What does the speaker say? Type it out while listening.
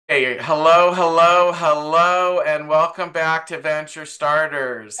Hey, hello, hello, hello, and welcome back to Venture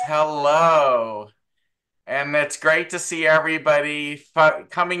Starters. Hello. And it's great to see everybody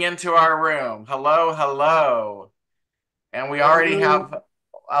coming into our room. Hello, hello. And we already Hello. have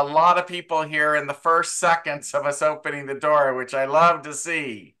a lot of people here in the first seconds of us opening the door, which I love to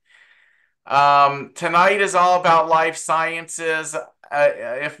see. Tonight is all about life sciences.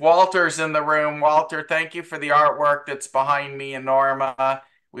 If Walter's in the room, Walter, thank you for the artwork that's behind me and Norma.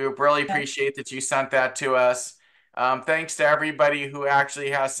 We would really appreciate that you sent that to us. Thanks to everybody who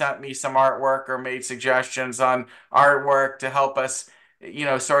actually has sent me some artwork or made suggestions on artwork to help us,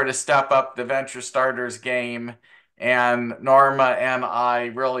 sort of step up the Venture Starters game. And Norma and I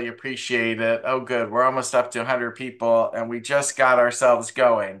really appreciate it. Oh, good. We're almost up to 100 people and we just got ourselves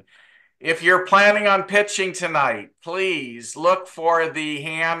going. If you're planning on pitching tonight, please look for the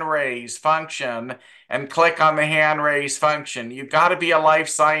hand raise function and click on the hand raise function. You've got to be a life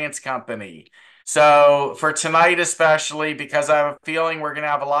science company. So, for tonight, especially because I have a feeling we're going to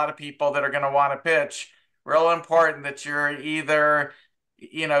have a lot of people that are going to want to pitch, real important that you're either,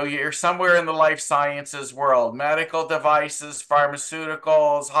 you're somewhere in the life sciences world, medical devices,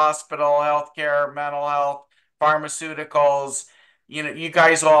 pharmaceuticals, hospital, healthcare, mental health, pharmaceuticals. You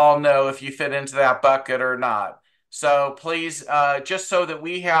guys all know if you fit into that bucket or not. So please, just so that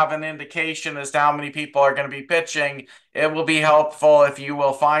we have an indication as to how many people are going to be pitching, it will be helpful if you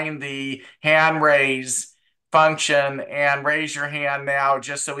will find the hand raise function and raise your hand now,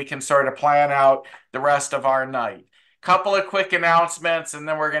 just so we can sort of plan out the rest of our night. Couple of quick announcements, and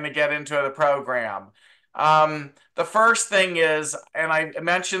then we're going to get into the program. The first thing is, and I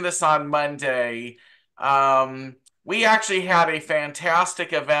mentioned this on Monday. We actually had a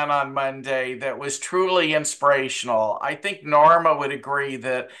fantastic event on Monday that was truly inspirational. I think Norma would agree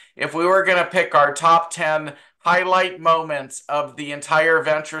that if we were going to pick our top 10 highlight moments of the entire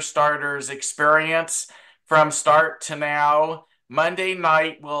Venture Starters experience from start to now, Monday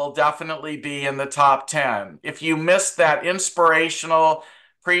night will definitely be in the top 10. If you missed that inspirational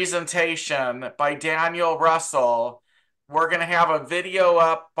presentation by Daniel Russell, we're going to have a video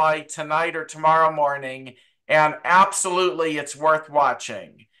up by tonight or tomorrow morning, and absolutely it's worth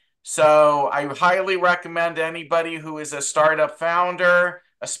watching. So I highly recommend anybody who is a startup founder,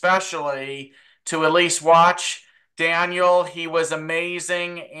 especially, to at least watch Daniel. He was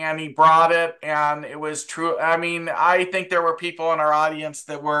amazing and he brought it, and it was true. I mean, I think there were people in our audience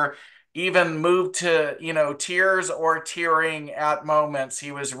that were even moved to, tears or tearing at moments.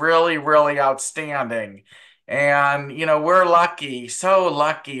 He was really, really outstanding. And, we're lucky, so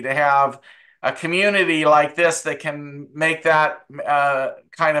lucky to have a community like this that can make that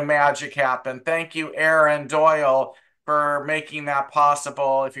kind of magic happen. Thank you, Aaron Doyle, for making that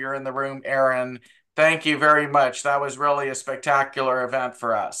possible. If you're in the room, Aaron, thank you very much. That was really a spectacular event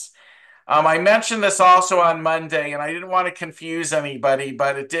for us. I mentioned this also on Monday, and I didn't want to confuse anybody,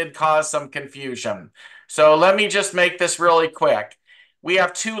 but it did cause some confusion. So let me just make this really quick. We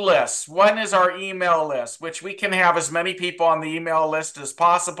have two lists. One is our email list, which we can have as many people on the email list as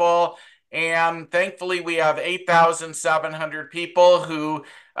possible. And thankfully, we have 8,700 people who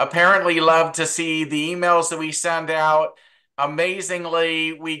apparently love to see the emails that we send out.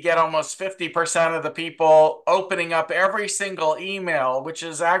 Amazingly, we get almost 50% of the people opening up every single email, which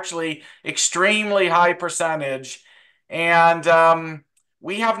is actually extremely high percentage. And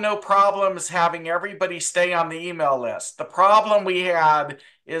we have no problems having everybody stay on the email list. The problem we had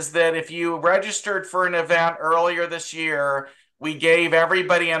is that if you registered for an event earlier this year, we gave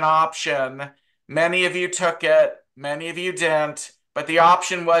everybody an option. Many of you took it, many of you didn't, but the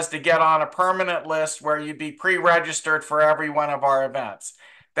option was to get on a permanent list where you'd be pre-registered for every one of our events.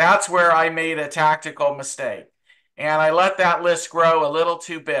 That's where I made a tactical mistake. And I let that list grow a little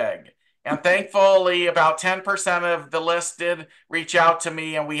too big. And thankfully, about 10% of the list did reach out to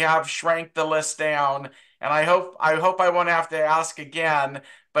me, and we have shrank the list down. And I hope I won't have to ask again.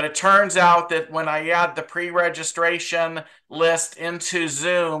 But it turns out that when I add the pre-registration list into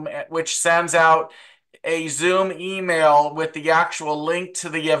Zoom, which sends out a Zoom email with the actual link to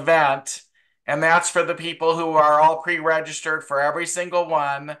the event, and that's for the people who are all pre-registered for every single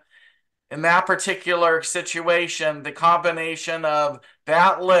one. In that particular situation, the combination of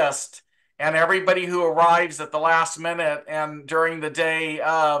that list and everybody who arrives at the last minute and during the day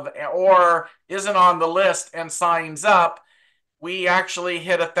of, or isn't on the list and signs up, we actually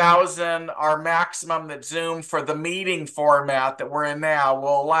hit 1,000. Our maximum that Zoom for the meeting format that we're in now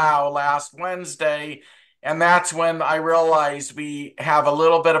will allow last Wednesday. And that's when I realized we have a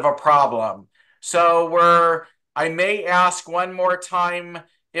little bit of a problem. So I may ask one more time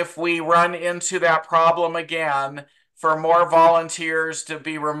if we run into that problem again for more volunteers to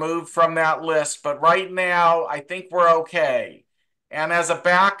be removed from that list, but right now I think we're okay. And as a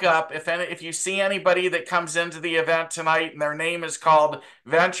backup, if you see anybody that comes into the event tonight and their name is called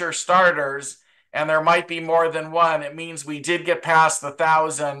Venture Starters, and there might be more than one, it means we did get past the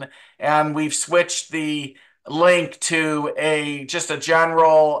 1,000, and we've switched the link to just a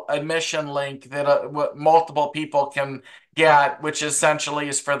general admission link that multiple people can get, which essentially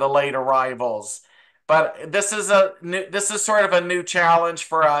is for the late arrivals. But this is sort of a new challenge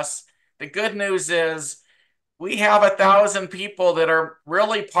for us. The good news is we have 1,000 people that are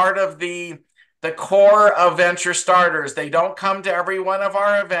really part of the core of Venture Starters. They don't come to every one of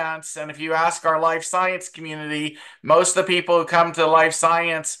our events. And if you ask our life science community, most of the people who come to life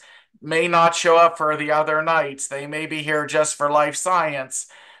science may not show up for the other nights. They may be here just for life science.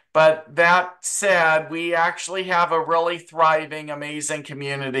 But that said, we actually have a really thriving, amazing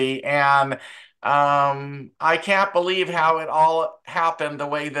community. And I can't believe how it all happened the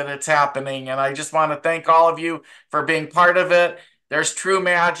way that it's happening. And I just want to thank all of you for being part of it. There's true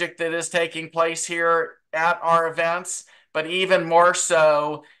magic that is taking place here at our events, but even more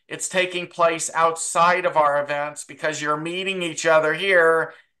so, it's taking place outside of our events because you're meeting each other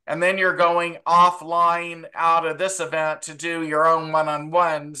here and then you're going offline out of this event to do your own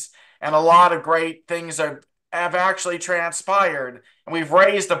one-on-ones. And a lot of great things have actually transpired. And we've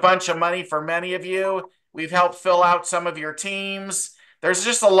raised a bunch of money for many of you. We've helped fill out some of your teams. There's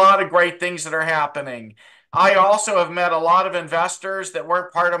just a lot of great things that are happening. I also have met a lot of investors that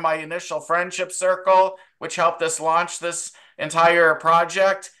weren't part of my initial friendship circle, which helped us launch this entire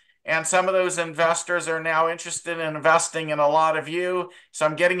project. And some of those investors are now interested in investing in a lot of you. So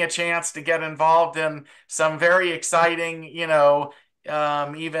I'm getting a chance to get involved in some very exciting, even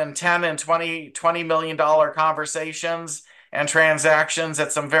 10 and 20 million dollar conversations and transactions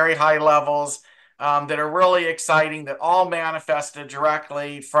at some very high levels that are really exciting, that all manifested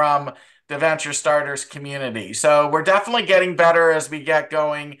directly from the Venture Starters community. So we're definitely getting better as we get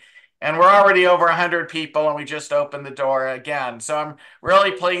going. And we're already over 100 people, and we just opened the door again. So I'm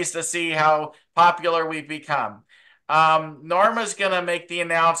really pleased to see how popular we've become. Norma's going to make the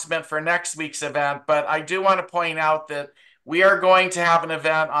announcement for next week's event, but I do want to point out that we are going to have an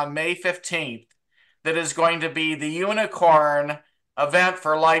event on May 15th that is going to be the Unicorn event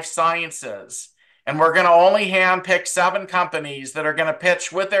for life sciences. And we're going to only handpick 7 companies that are going to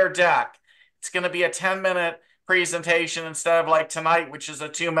pitch with their deck. It's going to be a 10-minute presentation instead of like tonight, which is a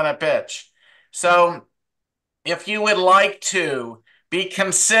 2-minute pitch. So if you would like to be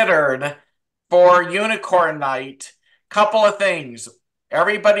considered for Unicorn Night, couple of things.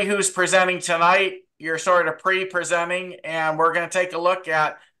 Everybody who's presenting tonight, you're sort of pre-presenting, and we're going to take a look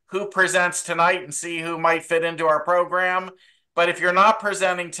at who presents tonight and see who might fit into our program. But if you're not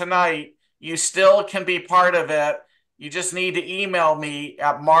presenting tonight, you still can be part of it. You just need to email me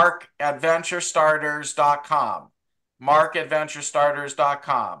at mark@venturestarters.com.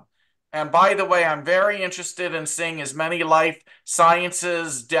 mark@venturestarters.com. And by the way, I'm very interested in seeing as many life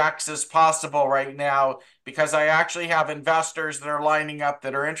sciences decks as possible right now because I actually have investors that are lining up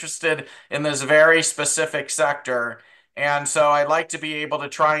that are interested in this very specific sector. And so I'd like to be able to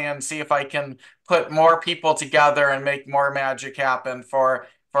try and see if I can put more people together and make more magic happen for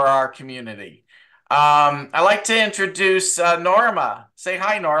our community. I'd like to introduce Norma. Say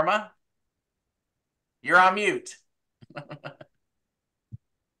hi, Norma. You're on mute.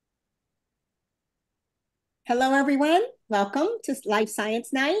 Hello, everyone. Welcome to Life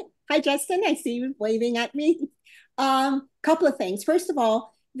Science Night. Hi, Justin. I see you waving at me. Couple of things. First of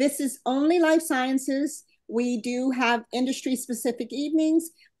all, this is only life sciences. We do have industry-specific evenings,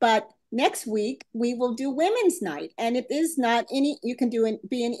 but next week we will do Women's Night. And it is not any, you can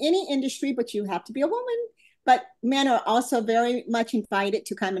be in any industry, but you have to be a woman. But men are also very much invited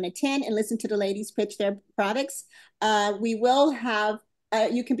to come and attend and listen to the ladies pitch their products. We will have,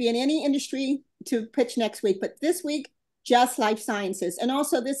 you can be in any industry to pitch next week, but this week, just life sciences. And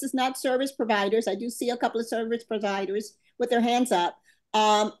also, this is not service providers. I do see a couple of service providers with their hands up.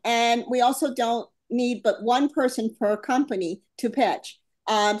 And we also don't need but one person per company to pitch.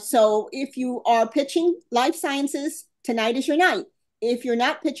 So if you are pitching life sciences, tonight is your night. If you're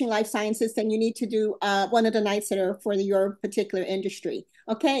not pitching life sciences, then you need to do one of the nights that are for your particular industry.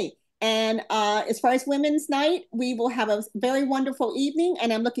 Okay. And as far as Women's Night, we will have a very wonderful evening,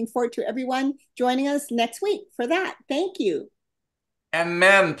 and I'm looking forward to everyone joining us next week for that. Thank you. And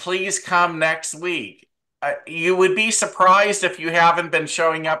men, please come next week. You would be surprised if you haven't been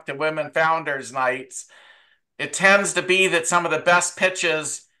showing up to Women Founders Nights. It tends to be that some of the best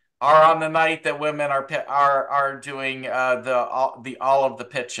pitches are on the night that women are doing all of the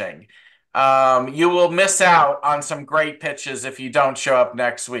pitching. You will miss out on some great pitches if you don't show up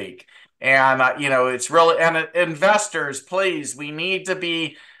next week. And it's really, and investors, please, we need to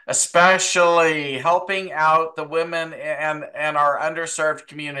be especially helping out the women and our underserved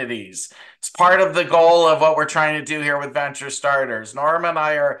communities. It's part of the goal of what we're trying to do here with Venture Starters. Norma and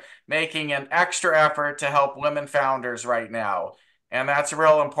I are making an extra effort to help women founders right now. And that's a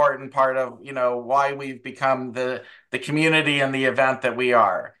real important part of, why we've become the community and the event that we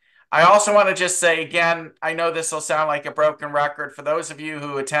are. I also want to just say again, I know this will sound like a broken record for those of you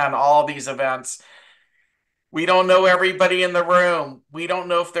who attend all these events. We don't know everybody in the room. We don't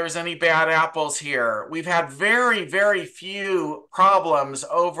know if there's any bad apples here. We've had very, very few problems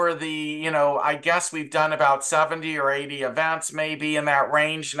over I guess we've done about 70 or 80 events, maybe in that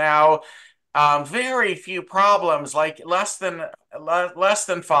range now. Very few problems, like less than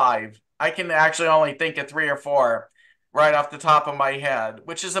five. I can actually only think of three or four right off the top of my head,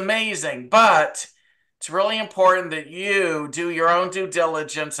 which is amazing. But it's really important that you do your own due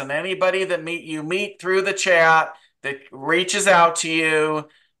diligence, and anybody that you meet through the chat that reaches out to you.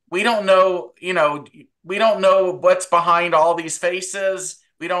 We don't know, we don't know what's behind all these faces.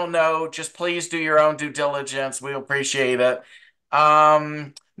 We don't know. Just please do your own due diligence. We appreciate it.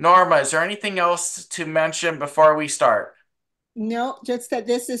 Norma, is there anything else to mention before we start? No, just that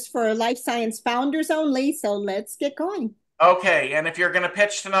this is for life science founders only. So let's get going. Okay, and if you're going to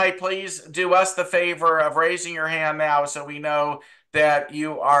pitch tonight, please do us the favor of raising your hand now so we know that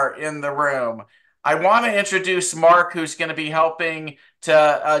you are in the room. I want to introduce Mark, who's going to be helping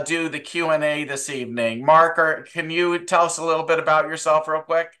to do the Q&A this evening. Mark, can you tell us a little bit about yourself real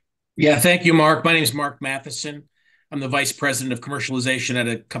quick? Yeah, thank you, Mark. My name is Mark Matheson. I'm the vice president of commercialization at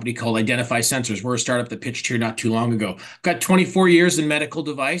a company called Identify Sensors. We're a startup that pitched here not too long ago. Got 24 years in medical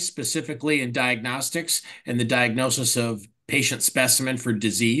device, specifically in diagnostics and the diagnosis of patient specimen for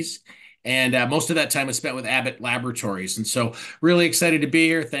disease. And most of that time was spent with Abbott Laboratories. And so really excited to be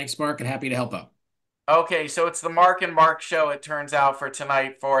here. Thanks, Mark, and happy to help out. Okay, so it's the Mark and Mark show, it turns out, for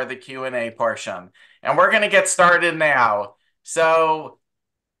tonight for the Q&A portion. And we're going to get started now. So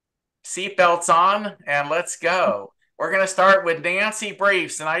seatbelts on and let's go. We're going to start with Nancy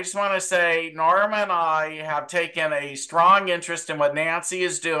Briefs. And I just want to say, Norma and I have taken a strong interest in what Nancy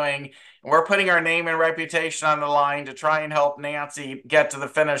is doing. And we're putting our name and reputation on the line to try and help Nancy get to the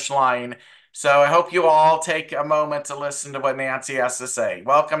finish line. So I hope you all take a moment to listen to what Nancy has to say.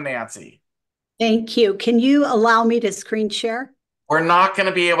 Welcome, Nancy. Thank you. Can you allow me to screen share? We're not going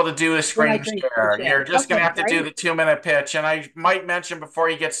to be able to do a screen share. You're just going to have to do the 2-minute pitch. And I might mention before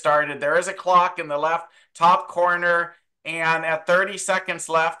you get started, there is a clock in the left top corner. And at 30 seconds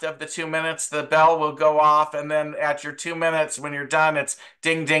left of the 2 minutes, the bell will go off. And then at your 2 minutes, when you're done, it's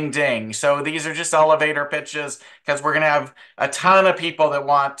ding, ding, ding. So these are just elevator pitches because we're going to have a ton of people that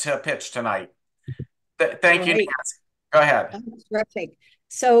want to pitch tonight. Thank you, Nancy. Go ahead. Terrific.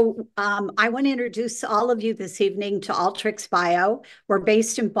 So I want to introduce all of you this evening to Alteryx Bio. We're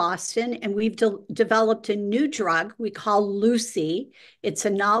based in Boston, and we've developed a new drug we call Lucy. It's a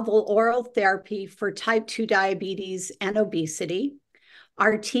novel oral therapy for type 2 diabetes and obesity.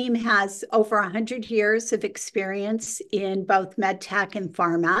 Our team has over 100 years of experience in both medtech and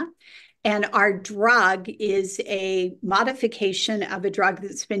pharma. And our drug is a modification of a drug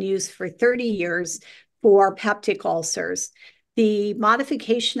that's been used for 30 years for peptic ulcers. The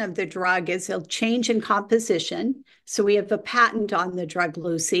modification of the drug is a change in composition. So we have a patent on the drug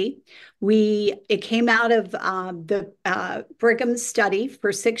Lucy. It came out of the Brigham study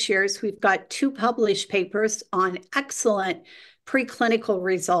for 6 years. We've got 2 published papers on excellent preclinical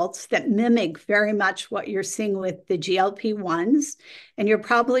results that mimic very much what you're seeing with the GLP-1s. And you're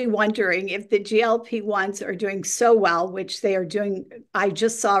probably wondering if the GLP-1s are doing so well, which they are doing. I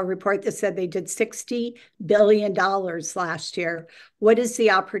just saw a report that said they did $60 billion last year. What is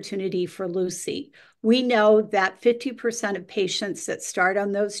the opportunity for Lucy? We know that 50% of patients that start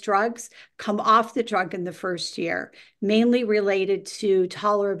on those drugs come off the drug in the first year, mainly related to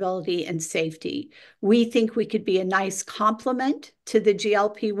tolerability and safety. We think we could be a nice complement to the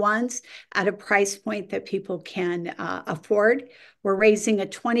GLP-1s at a price point that people can afford. We're raising a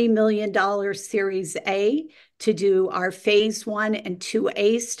 $20 million Series A to do our phase 1 and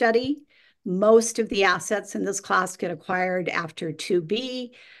 2A study. Most of the assets in this class get acquired after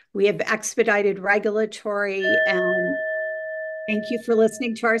 2B. We have expedited regulatory Thank you for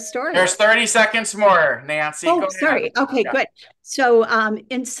listening to our story. There's 30 seconds more, Nancy. Oh, Go sorry. ahead. Okay, Yeah. good. So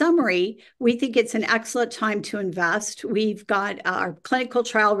in summary, we think it's an excellent time to invest. We've got our clinical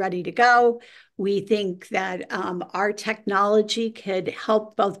trial ready to go. We think that our technology could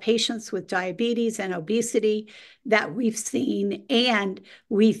help both patients with diabetes and obesity that we've seen. And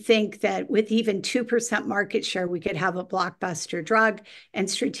we think that with even 2% market share, we could have a blockbuster drug. And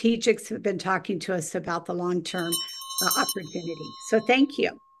strategics have been talking to us about the long-term opportunity. So thank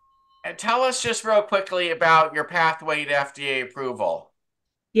you. And tell us just real quickly about your pathway to FDA approval.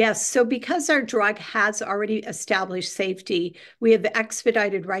 Yes, so because our drug has already established safety, we have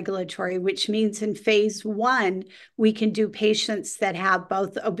expedited regulatory, which means in phase 1, we can do patients that have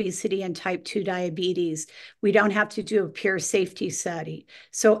both obesity and type 2 diabetes. We don't have to do a pure safety study.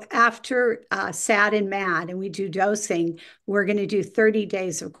 So after SAD and MAD, and we do dosing, we're going to do 30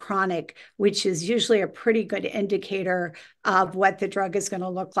 days of chronic, which is usually a pretty good indicator of what the drug is going to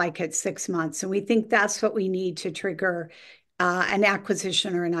look like at 6 months. And we think that's what we need to trigger an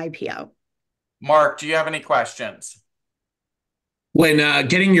acquisition or an IPO. Mark, do you have any questions? When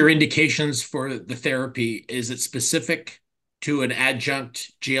getting your indications for the therapy, is it specific to an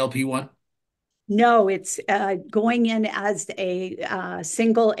adjunct GLP-1? No, it's going in as a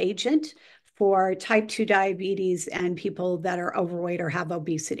single agent for type 2 diabetes and people that are overweight or have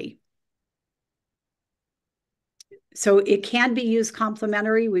obesity. So it can be used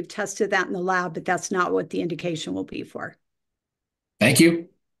complementary. We've tested that in the lab, but that's not what the indication will be for. Thank you.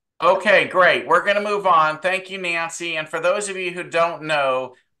 Okay, great. We're going to move on. Thank you, Nancy. And for those of you who don't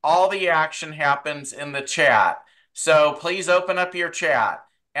know, all the action happens in the chat. So please open up your chat.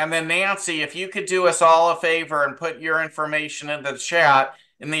 And then Nancy, if you could do us all a favor and put your information in the chat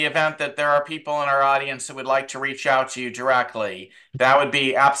in the event that there are people in our audience who would like to reach out to you directly, that would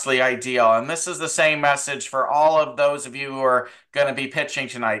be absolutely ideal. And this is the same message for all of those of you who are going to be pitching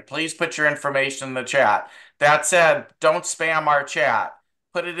tonight. Please put your information in the chat. That said, don't spam our chat.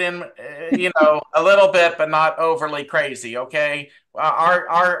 Put it in, a little bit, but not overly crazy, okay?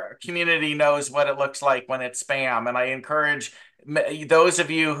 Our community knows what it looks like when it's spam, and I encourage those of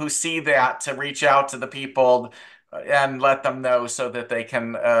you who see that to reach out to the people and let them know so that they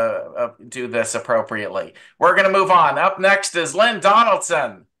can do this appropriately. We're going to move on. Up next is Lynn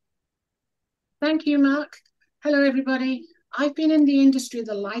Donaldson. Thank you, Mark. Hello, everybody. I've been in the industry,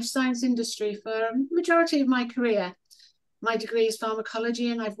 the life science industry, for a majority of my career. My degree is pharmacology,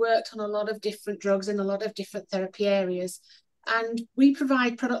 and I've worked on a lot of different drugs in a lot of different therapy areas. And we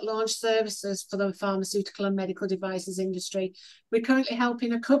provide product launch services for the pharmaceutical and medical devices industry. We're currently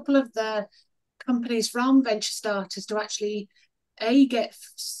helping a couple of the companies from venture starters to actually get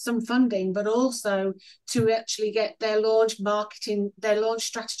some funding, but also to actually get their launch marketing, their launch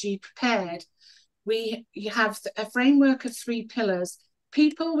strategy prepared. You have a framework of 3 pillars.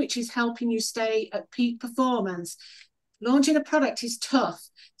 People, which is helping you stay at peak performance. Launching a product is tough,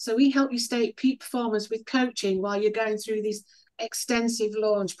 so we help you stay at peak performance with coaching while you're going through this extensive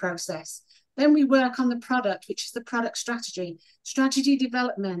launch process. Then we work on the product, which is the product strategy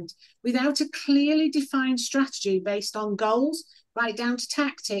development. Without a clearly defined strategy based on goals, right down to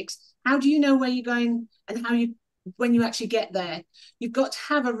tactics, how do you know where you're going and when you actually get there? You've got to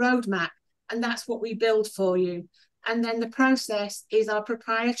have a roadmap, and that's what we build for you. And then the process is our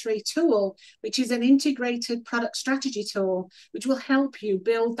proprietary tool, which is an integrated product strategy tool, which will help you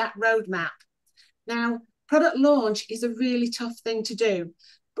build that roadmap. Now, product launch is a really tough thing to do,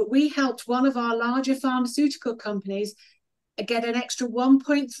 but we helped one of our larger pharmaceutical companies get an extra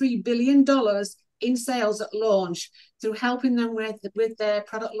 $1.3 billion in sales at launch through helping them with their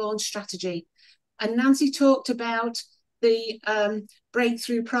product launch strategy. And Nancy talked about the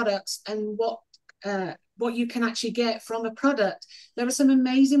breakthrough products and what you can actually get from a product. There are some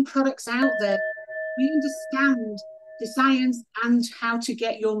amazing products out there. We understand the science and how to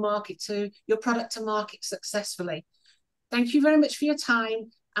get your product to market successfully. Thank you very much for your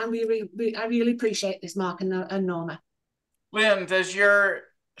time, and I really appreciate this, Mark and Norma. Lynn, does your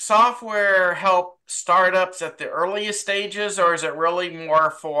software help startups at the earliest stages, or is it really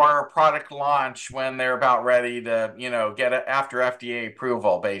more for product launch when they're about ready to, get it after FDA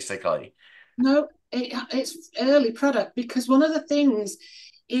approval, basically? No, it's early product, because one of the things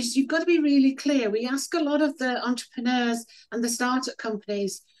is you've got to be really clear. We ask a lot of the entrepreneurs and the startup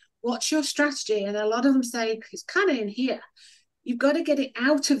companies, what's your strategy? And a lot of them say, it's kind of in here. You've got to get it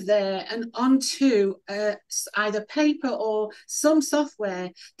out of there and onto either paper or some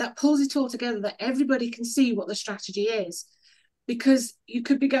software that pulls it all together, that everybody can see what the strategy is. Because you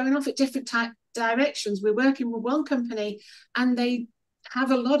could be going off at different directions. We're working with one company, and they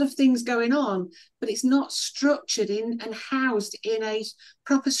have a lot of things going on, but it's not structured in and housed in a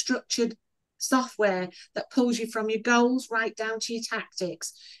proper structured software that pulls you from your goals right down to your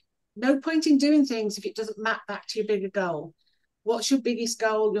tactics. No point in doing things if it doesn't map back to your bigger goal. What's your biggest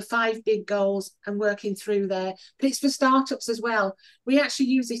goal, your 5 big goals, and working through there. But it's for startups as well. We actually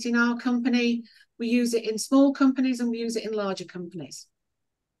use it in our company. We use it in small companies and we use it in larger companies.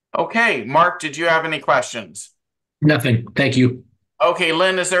 Okay, Mark, did you have any questions? Nothing. Thank you. Okay,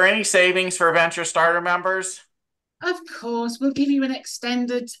 Lynn, is there any savings for Venture Starter members? Of course, we'll give you an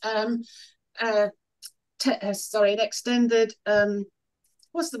extended, an extended,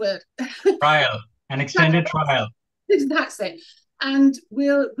 what's the word? Trial, an extended trial. That's it. And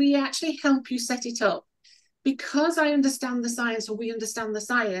we actually help you set it up. Because I understand the science, or we understand the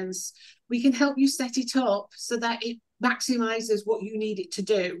science, we can help you set it up so that it maximizes what you need it to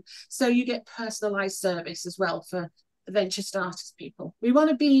do. So you get personalized service as well for the venture starters people. We want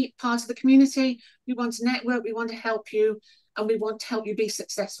to be part of the community. We want to network. We want to help you. And we want to help you be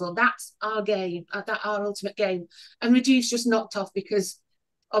successful. That's our game, our ultimate game. And Rajiv just knocked off because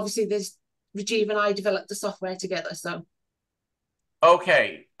obviously Rajiv and I developed the software together. So.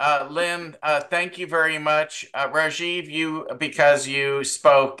 Okay, Lynn, thank you very much. Rajiv, because you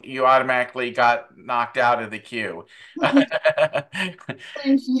spoke, you automatically got knocked out of the queue. Thank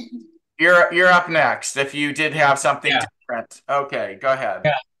you. You're up next if you did have something Yeah. different. Okay, go ahead.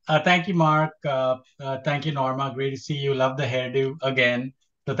 Yeah. Thank you, Mark. Thank you, Norma. Great to see you. Love the hairdo again.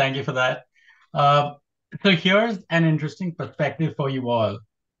 So thank you for that. So here's an interesting perspective for you all.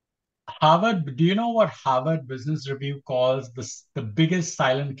 Do you know what Harvard Business Review calls the biggest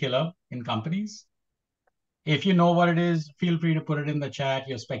silent killer in companies? If you know what it is, feel free to put it in the chat,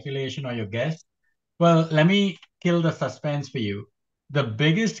 your speculation or your guess. Well, let me kill the suspense for you. The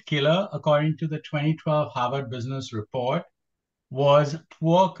biggest killer, according to the 2012 Harvard Business Report, was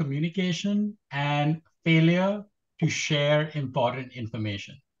poor communication and failure to share important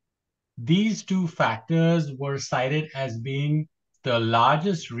information. These two factors were cited as being the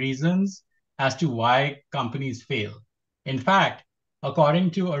largest reasons as to why companies fail. In fact, according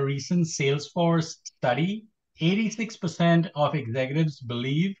to a recent Salesforce study, 86% of executives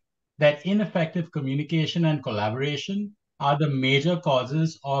believe that ineffective communication and collaboration are the major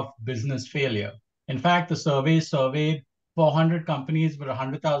causes of business failure. In fact, the survey surveyed 400 companies with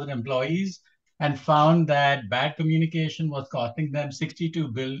 100,000 employees and found that bad communication was costing them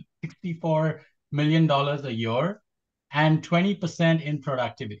 $64 million a year and 20% in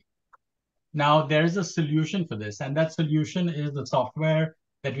productivity. Now, there is a solution for this, and that solution is the software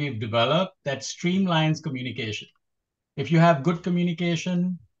that we've developed that streamlines communication. If you have good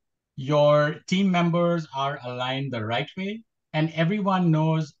communication, your team members are aligned the right way, and everyone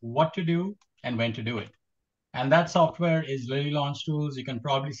knows what to do and when to do it. And that software is Lily Launch Tools. You can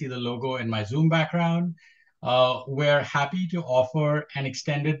probably see the logo in my Zoom background. We're happy to offer an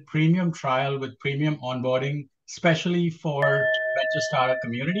extended premium trial with premium onboarding, especially for venture startup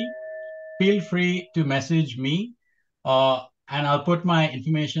community. Feel free to message me, and I'll put my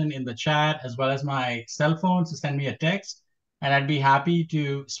information in the chat as well as my cell phone to send me a text, and I'd be happy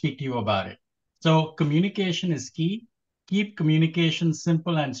to speak to you about it. So communication is key. Keep communication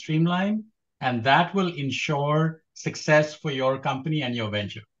simple and streamlined, and that will ensure success for your company and your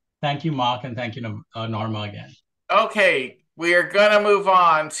venture. Thank you, Mark, and thank you, Norma, again. Okay, we are going to move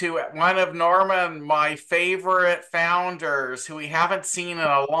on to one of Norma and my favorite founders who we haven't seen in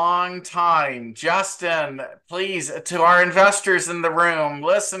a long time. Justin, please, to our investors in the room,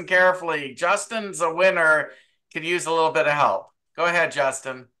 listen carefully. Justin's a winner, could use a little bit of help. Go ahead,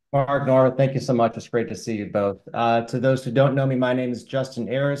 Justin. Mark, Nora, thank you so much. It's great to see you both. To those who don't know me, my name is Justin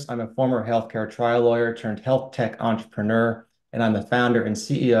Ayers. I'm a former healthcare trial lawyer turned health tech entrepreneur, and I'm the founder and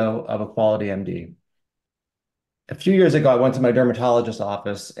CEO of Equality MD. A few years ago, I went to my dermatologist's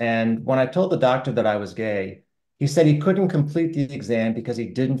office, and when I told the doctor that I was gay, he said he couldn't complete the exam because he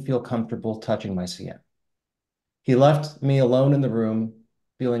didn't feel comfortable touching my skin. He left me alone in the room,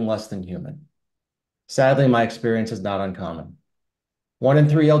 feeling less than human. Sadly, my experience is not uncommon. 1 in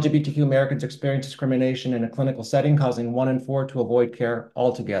 3 LGBTQ Americans experience discrimination in a clinical setting, causing 1 in 4 to avoid care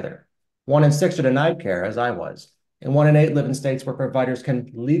altogether. 1 in 6 are denied care, as I was, and 1 in 8 live in states where providers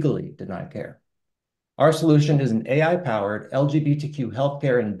can legally deny care. Our solution is an AI-powered LGBTQ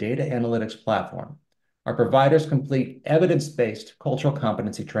healthcare and data analytics platform. Our providers complete evidence-based cultural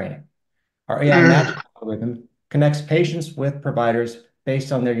competency training. Our AI matching algorithm connects patients with providers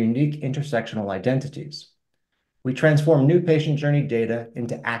based on their unique intersectional identities. We transform new patient journey data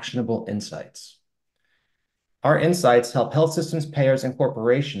into actionable insights. Our insights help health systems, payers, and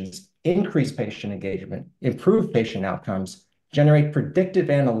corporations increase patient engagement, improve patient outcomes, generate predictive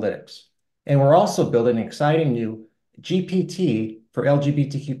analytics. And we're also building an exciting new GPT for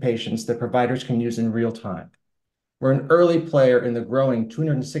LGBTQ patients that providers can use in real time. We're an early player in the growing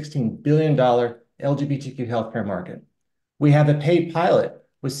 $216 billion LGBTQ healthcare market. We have a paid pilot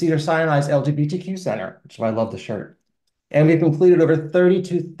with Cedars-Sinai's LGBTQ Center, which is why I love the shirt. And we've completed over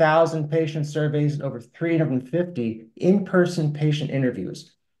 32,000 patient surveys and over 350 in-person patient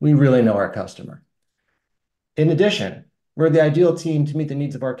interviews. We really know our customer. In addition, we're the ideal team to meet the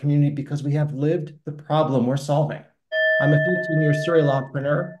needs of our community because we have lived the problem we're solving. I'm a 15-year serial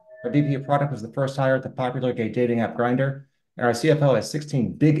entrepreneur. Our VP of product was the first hire at the popular gay dating app Grindr, and our CFO has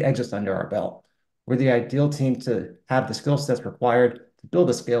 16 big exits under our belt. We're the ideal team to have the skill sets required to build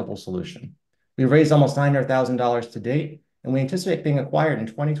a scalable solution. We've raised almost $900,000 to date, and we anticipate being acquired in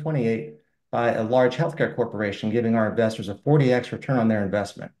 2028 by a large healthcare corporation, giving our investors a 40x return on their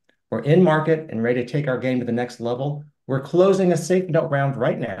investment. We're in market and ready to take our game to the next level. We're closing a safe note round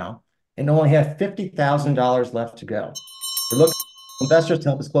right now and only have $50,000 left to go. We're looking for investors to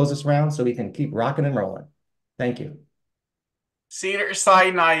help us close this round so we can keep rocking and rolling. Thank you.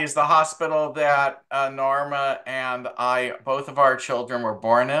 Cedars-Sinai is the hospital that Norma and I, both of our children were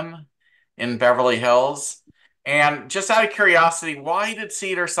born in Beverly Hills. And just out of curiosity, why did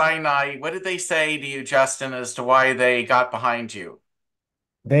Cedars-Sinai, what did they say to you, Justin, as to why they got behind you?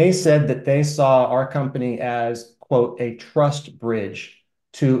 They said that they saw our company as, quote, a trust bridge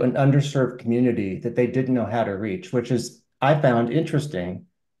to an underserved community that they didn't know how to reach, which is, I found interesting,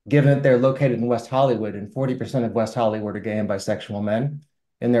 given that they're located in West Hollywood and 40% of West Hollywood are gay and bisexual men.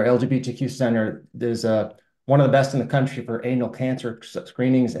 In their LGBTQ center, there's one of the best in the country for anal cancer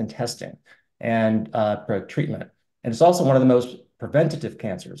screenings and testing and for treatment. And it's also one of the most preventative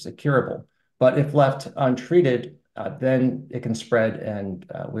cancers, curable. But if left untreated, then it can spread, and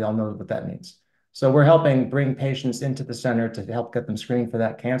we all know what that means. So we're helping bring patients into the center to help get them screened for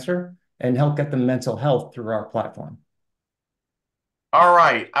that cancer and help get them mental health through our platform. All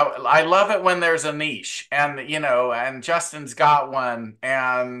right. I love it when there's a niche, and and Justin's got one,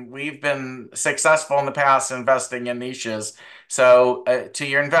 and we've been successful in the past investing in niches. So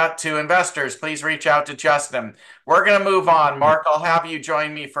to investors, please reach out to Justin. We're going to move on. Mark, I'll have you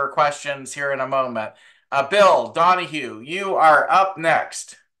join me for questions here in a moment. Bill Donahue, you are up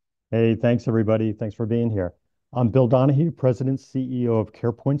next. Hey, thanks everybody. Thanks for being here. I'm Bill Donahue, President CEO of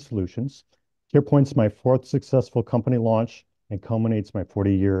CarePoint Solutions. CarePoint's my fourth successful company launch and culminates my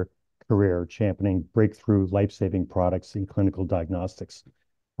 40-year career championing breakthrough life-saving products in clinical diagnostics.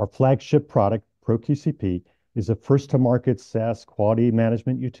 Our flagship product, ProQCP, is a first-to-market SaaS quality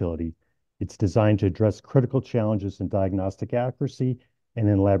management utility. It's designed to address critical challenges in diagnostic accuracy and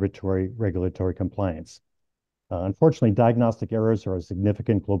in laboratory regulatory compliance. Unfortunately, diagnostic errors are a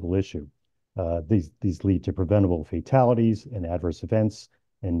significant global issue. These lead to preventable fatalities and adverse events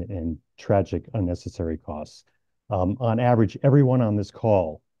and tragic unnecessary costs. On average, everyone on this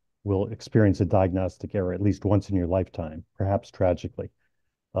call will experience a diagnostic error at least once in your lifetime, perhaps tragically.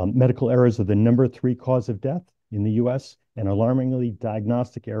 Medical errors are the #3 cause of death in the US, and alarmingly,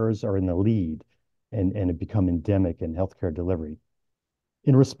 diagnostic errors are in the lead and have become endemic in healthcare delivery.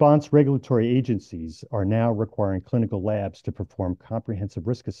 In response, regulatory agencies are now requiring clinical labs to perform comprehensive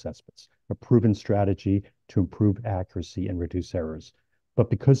risk assessments, a proven strategy to improve accuracy and reduce errors. But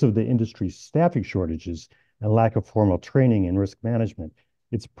because of the industry's staffing shortages and lack of formal training in risk management,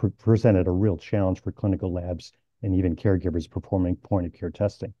 it's presented a real challenge for clinical labs and even caregivers performing point-of-care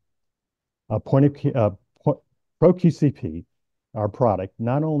testing. ProQCP, our product,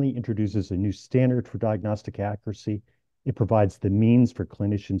 not only introduces a new standard for diagnostic accuracy, it provides the means for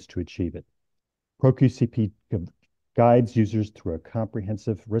clinicians to achieve it. ProQCP guides users through a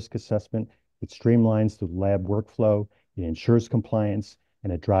comprehensive risk assessment. It streamlines the lab workflow, it ensures compliance,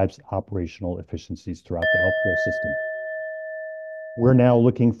 and it drives operational efficiencies throughout the healthcare system. We're now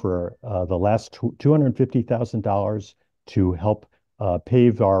looking for the last $250,000 to help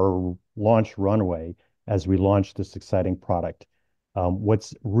pave our launch runway as we launch this exciting product.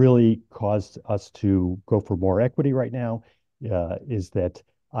 What's really caused us to go for more equity right now is that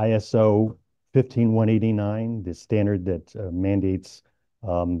ISO 15189, the standard that mandates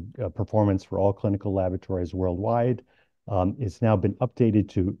performance for all clinical laboratories worldwide, it's now been updated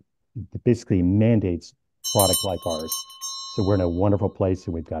to basically mandates product like ours. So we're in a wonderful place,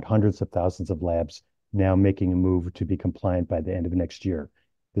 and we've got hundreds of thousands of labs now making a move to be compliant by the end of next year.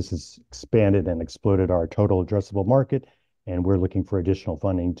 This has expanded and exploded our total addressable market, and we're looking for additional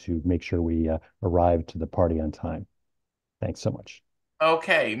funding to make sure we arrive to the party on time. Thanks so much.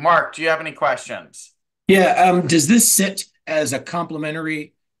 Okay, Mark, do you have any questions? Yeah, does this sit as a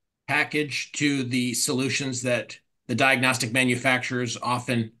complementary package to the solutions that the diagnostic manufacturers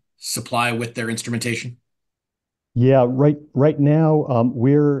often supply with their instrumentation? Yeah, right now,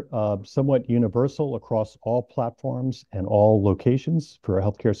 we're somewhat universal across all platforms and all locations for a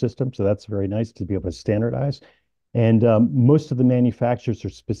healthcare system. So that's very nice to be able to standardize. And most of the manufacturers are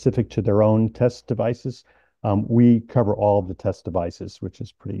specific to their own test devices. We cover all of the test devices, which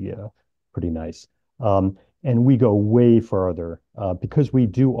is pretty nice. And we go way further because we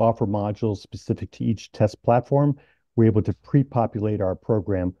do offer modules specific to each test platform. We're able to pre-populate our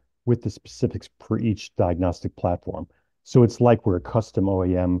program with the specifics for each diagnostic platform. So it's like we're a custom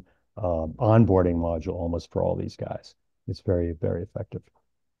OEM onboarding module almost for all these guys. It's very, very effective.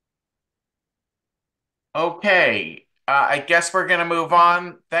 Okay, I guess we're going to move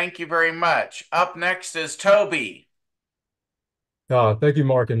on. Thank you very much. Up next is Toby. Thank you,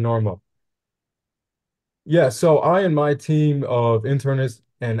 Mark and Norma. Yeah, so I and my team of internists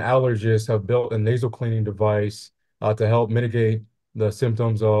and allergists have built a nasal cleaning device to help mitigate the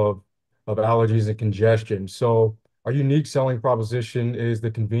symptoms of allergies and congestion. So our unique selling proposition is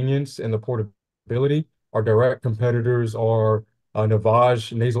the convenience and the portability. Our direct competitors are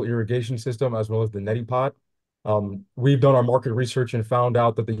Navage nasal irrigation system as well as the Neti-Pot. We've done our market research and found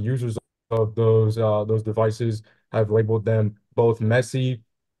out that the users of those devices have labeled them both messy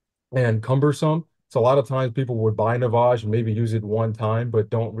and cumbersome. So a lot of times people would buy Navage and maybe use it one time, but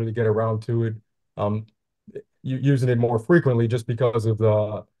don't really get around to it, using it more frequently just because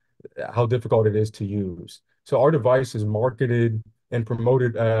of how difficult it is to use. So our device is marketed and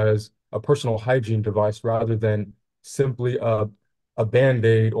promoted as a personal hygiene device rather than simply a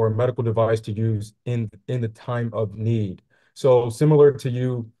Band-Aid or a medical device to use in the time of need. So similar to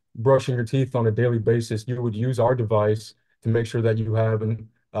you brushing your teeth on a daily basis, you would use our device to make sure that you have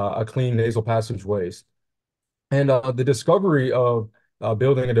a clean nasal passageways. And the discovery of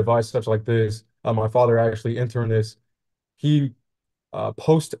building a device such like this, my father actually interned this. He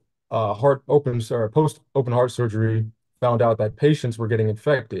post open heart surgery found out that patients were getting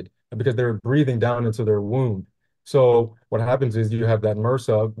infected because they were breathing down into their wound. So what happens is you have that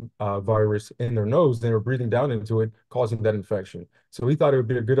MRSA virus in their nose, they were breathing down into it, causing that infection. So we thought it would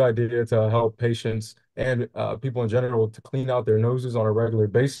be a good idea to help patients and people in general to clean out their noses on a regular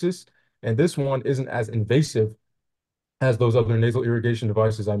basis. And this one isn't as invasive as those other nasal irrigation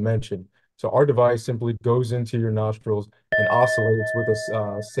devices I mentioned. So our device simply goes into your nostrils and oscillates with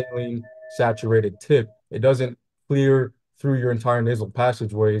a saline saturated tip. It doesn't clear through your entire nasal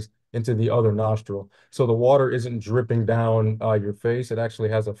passageways into the other nostril. So the water isn't dripping down your face. It actually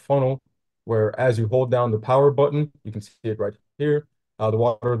has a funnel where as you hold down the power button, you can see it right here. The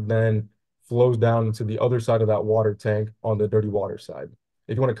water then flows down into the other side of that water tank on the dirty water side.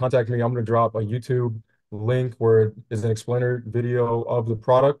 If you want to contact me, I'm going to drop a YouTube link where it is an explainer video of the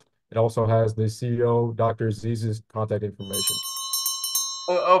product. It also has the CEO, Dr. Aziz's contact information.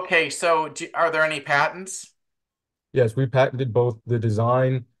 Okay, so are there any patents? Yes, we patented both the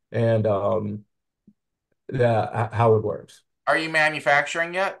design and how it works. Are you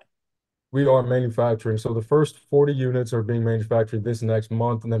manufacturing yet? We are manufacturing. So the first 40 units are being manufactured this next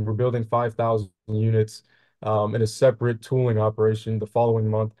month, and then we're building 5,000 units in a separate tooling operation the following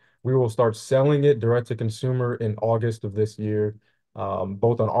month. We will start selling it direct to consumer in August of this year,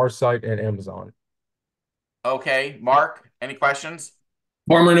 both on our site and Amazon. Okay, Mark, any questions?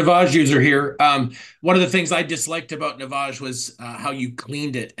 Former Navage user here. One of the things I disliked about Navage was how you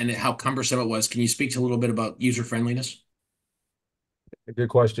cleaned it and how cumbersome it was. Can you speak to a little bit about user friendliness? Good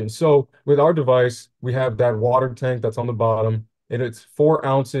question. So with our device, we have that water tank that's on the bottom, and it's 4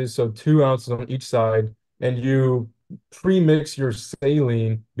 ounces, so 2 ounces on each side, and you pre-mix your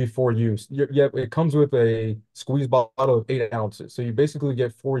saline before use. Yeah, it comes with a squeeze bottle of 8 ounces, so you basically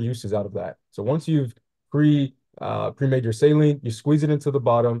get 4 uses out of that. So once you've pre-made your saline, you squeeze it into the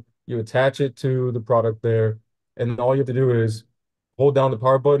bottom, you attach it to the product there, and all you have to do is hold down the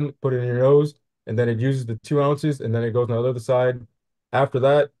power button, put it in your nose, and then it uses the 2 ounces, and then it goes on the other side. After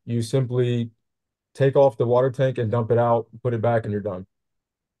that, you simply take off the water tank and dump it out, put it back, and you're done.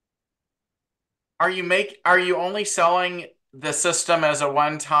 Are you only selling the system as a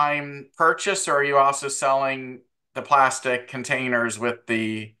one-time purchase, or are you also selling the plastic containers with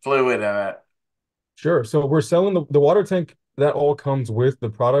the fluid in it? Sure. So we're selling the water tank. That all comes with the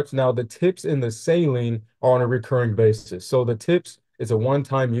products. Now, the tips in the saline are on a recurring basis. So the tips is a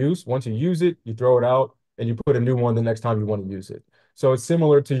one-time use. Once you use it, you throw it out, and you put a new one the next time you want to use it. So it's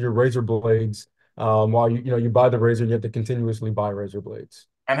similar to your razor blades. While you buy the razor, you have to continuously buy razor blades.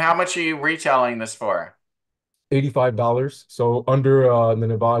 And how much are you retailing this for? $85. So under the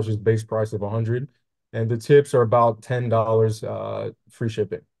Navage's base price of $100, and the tips are about $10 free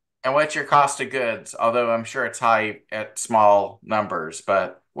shipping. And what's your cost of goods? Although I'm sure it's high at small numbers,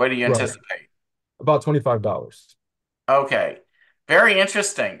 but what do you Right. anticipate? About $25. Okay. Very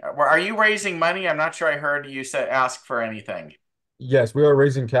interesting. Are you raising money? I'm not sure I heard you say ask for anything. Yes, we are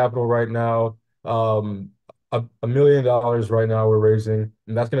raising capital right now. $1 million right now we're raising,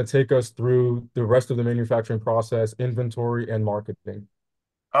 and that's going to take us through the rest of the manufacturing process, inventory, and marketing.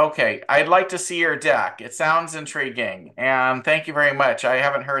 Okay, I'd like to see your deck. It sounds intriguing. And thank you very much. I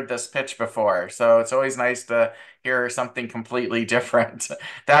haven't heard this pitch before, so it's always nice to hear something completely different.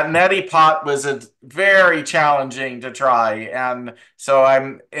 That neti pot was very challenging to try, and so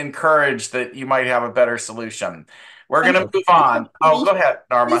I'm encouraged that you might have a better solution. We're going to move on. Oh, go ahead,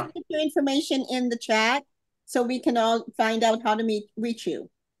 Please Norma. put your information in the chat so we can all find out how to reach you.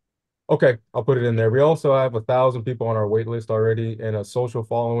 Okay, I'll put it in there. We also have 1,000 people on our wait list already and a social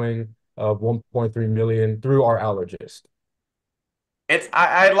following of 1.3 million through our allergist.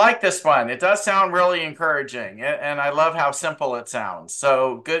 I like this one. It does sound really encouraging, and I love how simple it sounds.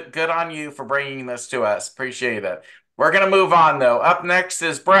 So good on you for bringing this to us. Appreciate it. We're gonna move on though. Up next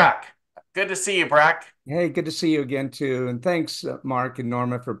is Breck. Good to see you, Breck. Hey, good to see you again too. And thanks, Mark and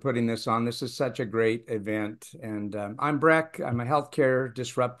Norma, for putting this on. This is such a great event. And I'm Breck. I'm a healthcare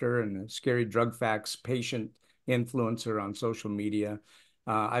disruptor and a scary drug facts patient influencer on social media.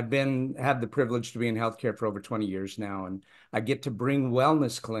 I've had the privilege to be in healthcare for over 20 years now, and I get to bring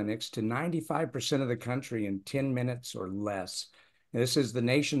wellness clinics to 95% of the country in 10 minutes or less. This is the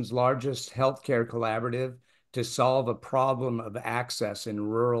nation's largest healthcare collaborative to solve a problem of access in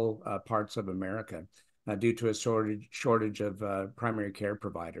rural parts of America due to a shortage of primary care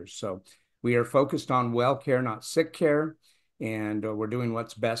providers. So we are focused on well care, not sick care, and we're doing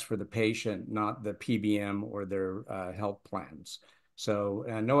what's best for the patient, not the PBM or their health plans. So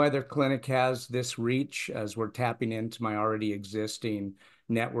no other clinic has this reach, as we're tapping into my already existing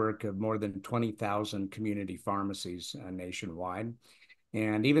network of more than 20,000 community pharmacies nationwide.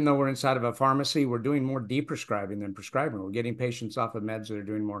 And even though we're inside of a pharmacy, we're doing more de-prescribing than prescribing. We're getting patients off of meds that are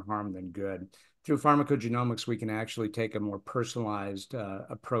doing more harm than good. Through pharmacogenomics, we can actually take a more personalized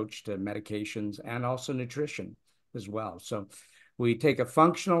approach to medications and also nutrition as well. So we take a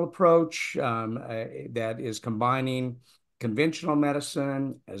functional approach that is combining conventional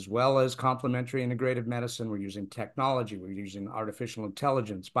medicine as well as complementary integrative medicine. We're using technology, we're using artificial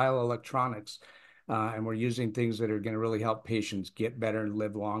intelligence, bioelectronics, and we're using things that are going to really help patients get better and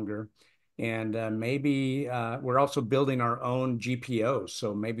live longer. And maybe we're also building our own GPOs.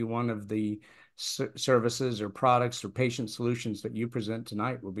 So maybe one of the services or products or patient solutions that you present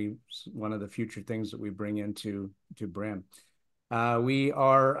tonight will be one of the future things that we bring into Brim. We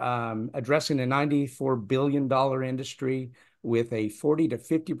are addressing a $94 billion industry with a 40 to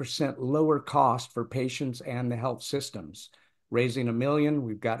 50% lower cost for patients and the health systems. Raising $1 million,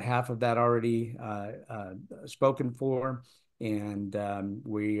 we've got half of that already spoken for, and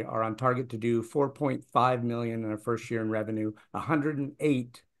we are on target to do 4.5 million in our first year in revenue,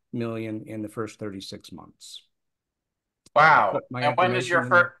 108 million in the first 36 months. Wow. And when does your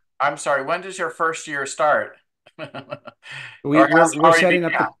first, I'm sorry, when does your first year start? We're setting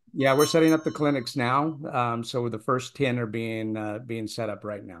up we're setting up the clinics now. So the first 10 are being set up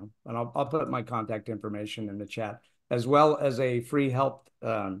right now. And I'll put my contact information in the chat, as well as a free health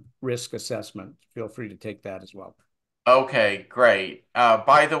risk assessment. Feel free to take that as well. Okay, great.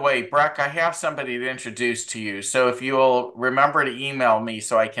 By the way, Breck, I have somebody to introduce to you. So if you'll remember to email me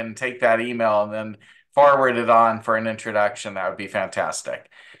so I can take that email and then forward it on for an introduction, that would be fantastic.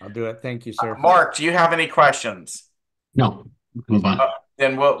 I'll do it. Thank you, sir. Mark, do you have any questions? No. Move on.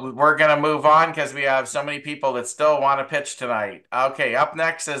 Then we're going to move on because we have so many people that still want to pitch tonight. Okay, up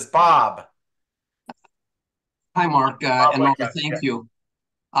next is Bob. Hi, Mark. And Mark, thank you.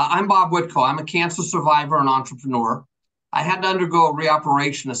 I'm Bob Whitco. I'm a cancer survivor and entrepreneur. I had to undergo a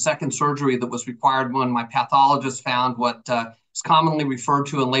reoperation, a second surgery that was required when my pathologist found what is commonly referred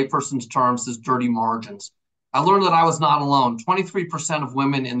to in layperson's terms as dirty margins. I learned that I was not alone. 23% of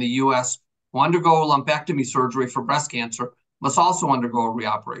women in the U.S. who undergo lumpectomy surgery for breast cancer must also undergo a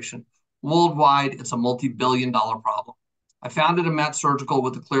reoperation. Worldwide, it's a multi-billion-dollar problem. I founded Emet Surgical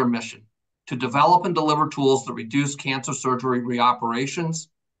with a clear mission: to develop and deliver tools that reduce cancer surgery reoperations,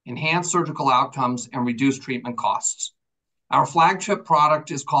 enhance surgical outcomes, and reduce treatment costs. Our flagship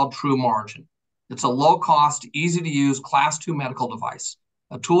product is called TrueMargin. It's a low-cost, easy-to-use Class II medical device,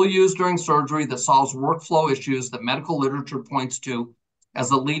 a tool used during surgery that solves workflow issues that medical literature points to as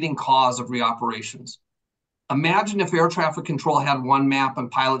the leading cause of reoperations. Imagine if air traffic control had one map and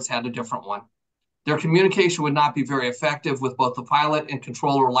pilots had a different one. Their communication would not be very effective, with both the pilot and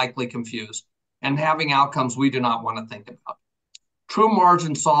controller likely confused and having outcomes we do not want to think about.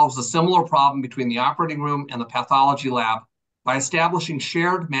 TrueMargin solves a similar problem between the operating room and the pathology lab by establishing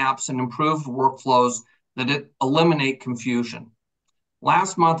shared maps and improved workflows that eliminate confusion.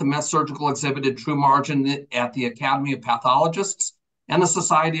 Last month, the Met Surgical exhibited TrueMargin at the Academy of Pathologists and the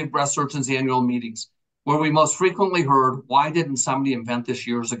Society of Breast Surgeons annual meetings, where we most frequently heard, "Why didn't somebody invent this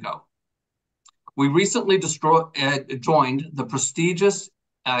years ago?" We recently joined the prestigious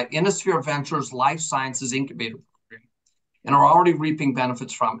Innosphere Ventures Life Sciences Incubator Program and are already reaping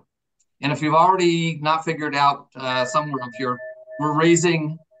benefits from it. And if you've already not figured out somewhere up here, we're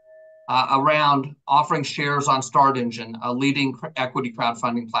raising around offering shares on Start Engine, a leading equity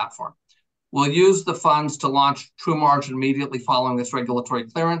crowdfunding platform. We'll use the funds to launch TrueMargin immediately following this regulatory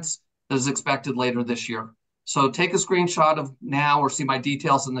clearance that is expected later this year. So take a screenshot of now or see my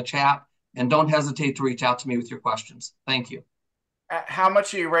details in the chat, and don't hesitate to reach out to me with your questions. Thank you. How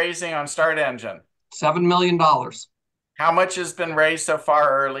much are you raising on Start Engine? $7 million. How much has been raised so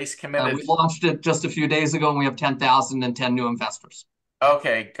far, or at least committed? We launched it just a few days ago, and we have 10,010 new investors.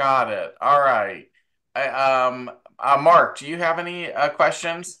 Okay, got it. All right. Mark, do you have any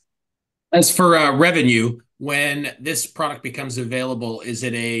questions? As for revenue, when this product becomes available, is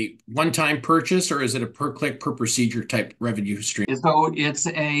it a one-time purchase or is it a per-click, per-procedure type revenue stream? So it's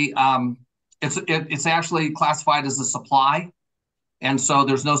actually classified as a supply, and so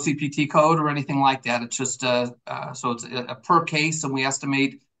there's no CPT code or anything like that. It's just so it's a per case, and we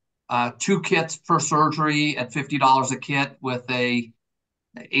estimate 2 kits per surgery at $50 a kit with a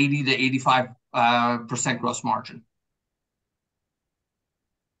 80 to 85% gross margin.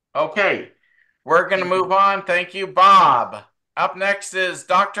 Okay, we're going to move on. Thank you, Bob. Up next is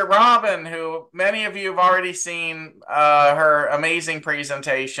Dr. Robin, who many of you have already seen her amazing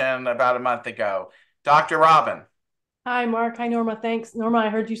presentation about a month ago. Dr. Robin. Hi, Mark. Hi, Norma. Thanks. Norma, I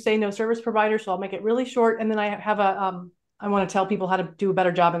heard you say no service provider, so I'll make it really short. And then I have I want to tell people how to do a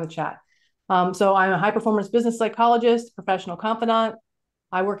better job in the chat. So I'm a high-performance business psychologist, professional confidant.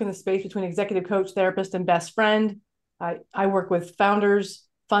 I work in the space between executive coach, therapist, and best friend. I work with founders,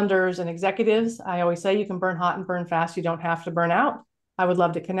 funders, and executives. I always say you can burn hot and burn fast. You don't have to burn out. I would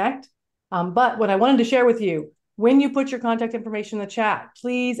love to connect. But what I wanted to share with you, when you put your contact information in the chat,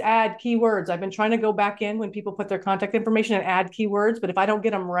 please add keywords. I've been trying to go back in when people put their contact information and add keywords, but if I don't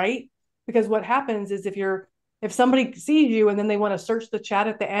get them right, because what happens is if somebody sees you and then they want to search the chat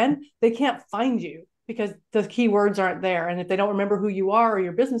at the end, they can't find you because the keywords aren't there. And if they don't remember who you are or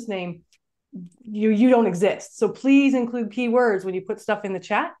your business name, you don't exist. So please include keywords when you put stuff in the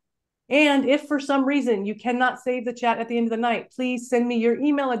chat. And if for some reason you cannot save the chat at the end of the night, please send me your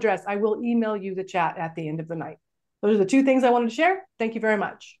email address. I will email you the chat at the end of the night. Those are the 2 things I wanted to share. Thank you very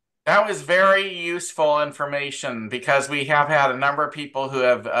much. That was very useful information because we have had a number of people who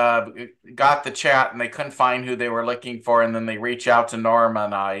have got the chat and they couldn't find who they were looking for, and then they reach out to Norma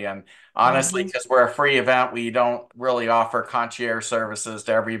and I. And honestly, because we're a free event, we don't really offer concierge services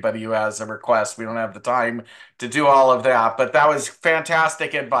to everybody who has a request. We don't have the time to do all of that, but that was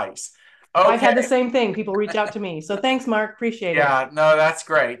fantastic advice. Okay. I've had the same thing. People reach out to me. So thanks, Mark. Appreciate it. Yeah, no, that's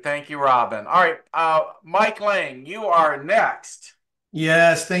great. Thank you, Robin. All right, Mike Lang, you are next.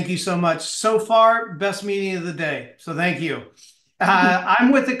 Yes, thank you so much. So far, best meeting of the day. So thank you.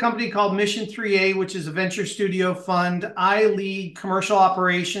 I'm with a company called Mission 3A, which is a venture studio fund. I lead commercial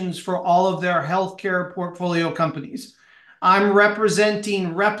operations for all of their healthcare portfolio companies. I'm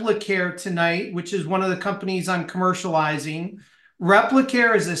representing Replicare tonight, which is one of the companies I'm commercializing.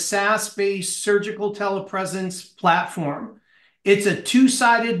 Replicare is a SaaS-based surgical telepresence platform. It's a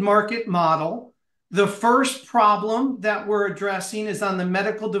 2-sided market model. The first problem that we're addressing is on the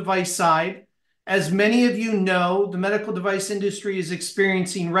medical device side. As many of you know, the medical device industry is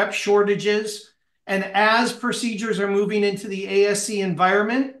experiencing rep shortages, and as procedures are moving into the ASC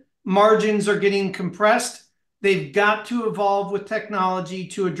environment, margins are getting compressed. They've got to evolve with technology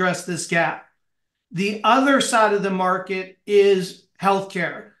to address this gap. The other side of the market is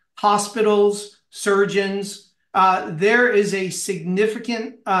healthcare, hospitals, surgeons. There is a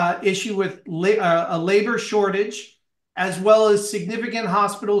significant issue with a labor shortage, as well as significant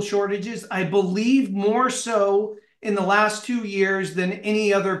hospital shortages. I believe more so in the last 2 years than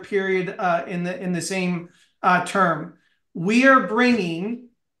any other period in the same term. We are bringing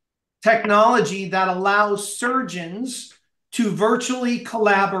technology that allows surgeons to virtually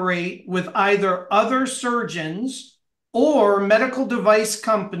collaborate with either other surgeons or medical device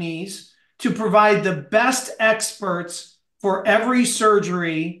companies to provide the best experts for every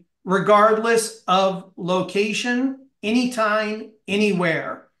surgery, regardless of location, anytime,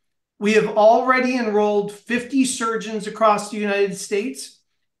 anywhere. We have already enrolled 50 surgeons across the United States,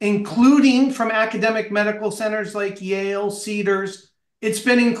 including from academic medical centers like Yale, Cedars. It's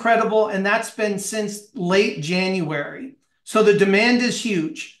been incredible, and that's been since late January. So the demand is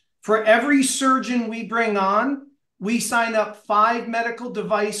huge. For every surgeon we bring on, we sign up 5 medical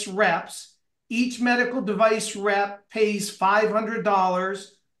device reps. Each medical device rep pays $500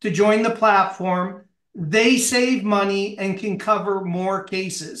 to join the platform. They save money and can cover more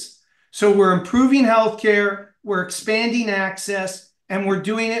cases. So we're improving healthcare, we're expanding access, and we're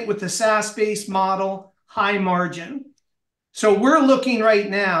doing it with a SaaS-based model, high margin. So we're looking right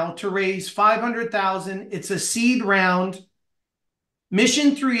now to raise $500,000. It's a seed round.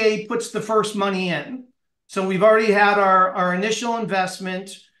 Mission 3A puts the first money in. So we've already had our initial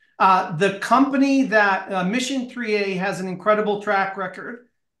investment. The company that Mission 3A has an incredible track record.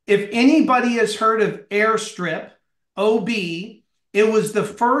 If anybody has heard of Airstrip, OB, it was the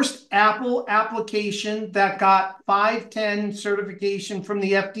first Apple application that got 510 certification from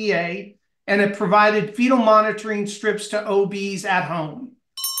the FDA, and it provided fetal monitoring strips to OBs at home.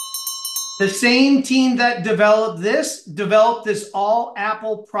 The same team that developed this all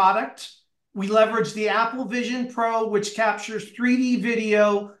Apple product. We leveraged the Apple Vision Pro, which captures 3D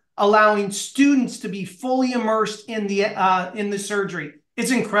video, allowing students to be fully immersed in the surgery.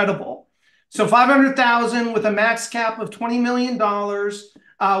 It's incredible. So $500,000 with a max cap of $20 million.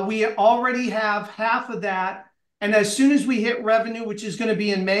 We already have half of that. And as soon as we hit revenue, which is going to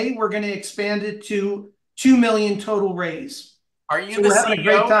be in May, we're going to expand it to $2 million total raise. Are you so the we're CEO? having a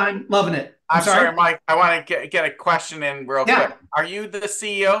great time, loving it. I'm sorry, Mike. I want to get a question in real quick. Are you the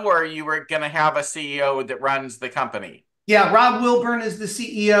CEO, or are you going to have a CEO that runs the company? Yeah, Rob Wilburn is the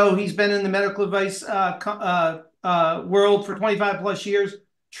CEO. He's been in the medical device world for 25 plus years.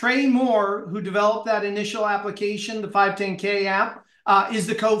 Trey Moore, who developed that initial application, the 510K app, is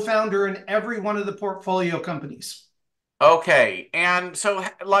the co-founder in every one of the portfolio companies. Okay, and so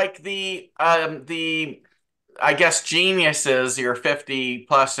like the I guess geniuses, you're 50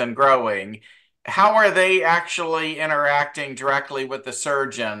 plus and growing. How are they actually interacting directly with the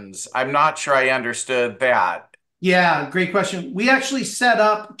surgeons? I'm not sure I understood that. Yeah, great question. We actually set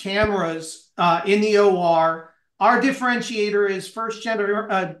up cameras in the OR. Our differentiator is first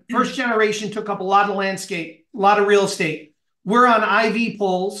generation took up a lot of landscape, a lot of real estate. We're on IV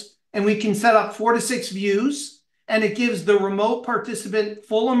poles, and we can set up 4 to 6 views, and it gives the remote participant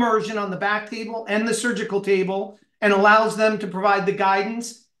full immersion on the back table and the surgical table, and allows them to provide the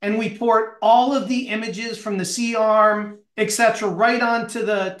guidance. And we port all of the images from the C-arm, etc., right onto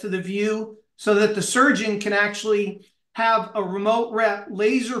the view, so that the surgeon can actually have a remote rep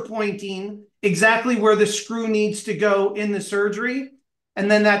laser pointing exactly where the screw needs to go in the surgery. And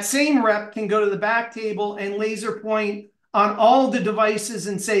then that same rep can go to the back table and laser point on all the devices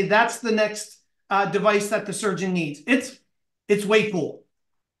and say, that's the next device that the surgeon needs. It's way cool.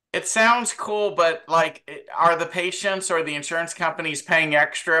 It sounds cool, but like, are the patients or the insurance companies paying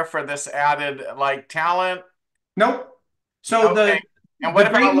extra for this added like talent? Nope. So okay. And what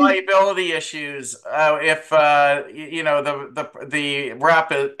about liability issues? If you know the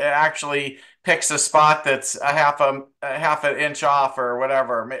rep actually picks a spot that's a half an inch off or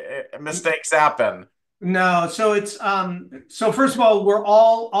whatever, mistakes happen. No, so it's so first of all,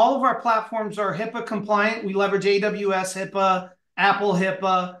 all of our platforms are HIPAA compliant. We leverage AWS HIPAA, Apple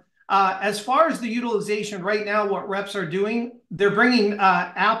HIPAA. As far as the utilization right now, what reps are doing, they're bringing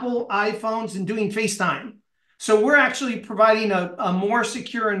Apple iPhones and doing FaceTime. So we're actually providing a more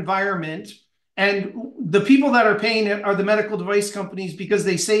secure environment, and the people that are paying it are the medical device companies, because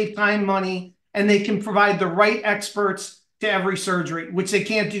they save time, money, and they can provide the right experts to every surgery, which they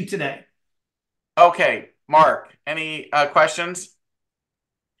can't do today. Okay, Mark, any questions?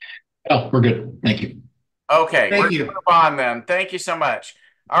 Oh, we're good. Thank you. Okay, we're going to move on then. Thank you so much.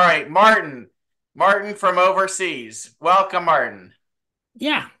 All right, Martin from overseas. Welcome, Martin.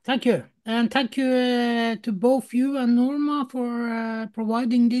 Yeah, thank you. And thank you to both you and Norma for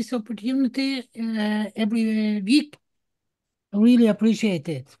providing this opportunity every week. I really appreciate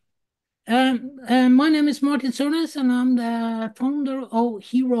it. My name is Martin Sørnes, and I'm the founder of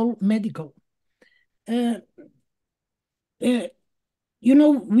Hero Medical. You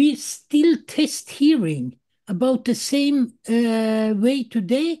know, we still test hearing about the same way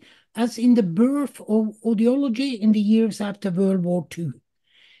today as in the birth of audiology in the years after World War II.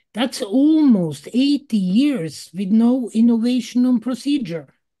 That's almost 80 years with no innovation on procedure.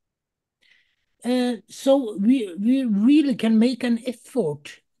 So we really can make an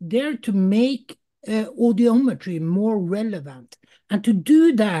effort there to make audiometry more relevant. And to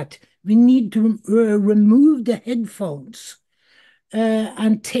do that, we need to remove the headphones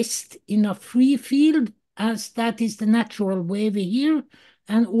and test in a free field, as that is the natural way we hear,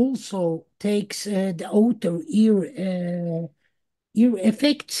 and also takes the outer ear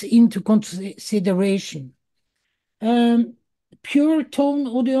effects into consideration. Pure tone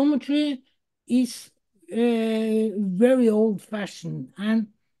audiometry is very old-fashioned, and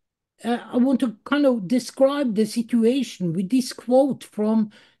I want to kind of describe the situation with this quote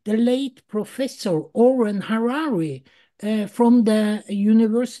from the late Professor Oren Harari from the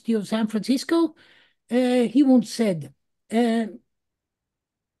University of San Francisco. He once said,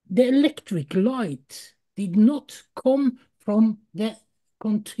 the electric light did not come from the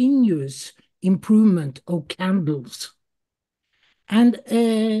continuous improvement of candles. And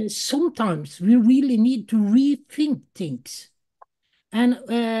sometimes we really need to rethink things. And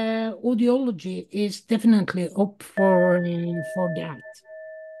audiology is definitely up for that.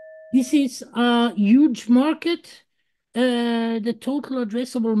 This is a huge market. The total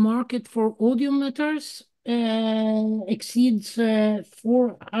addressable market for audiometers exceeds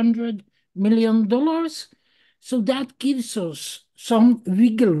 $400 million. So that gives us some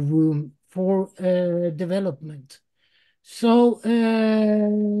wiggle room for development. So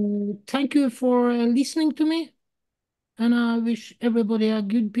thank you for listening to me. And I wish everybody a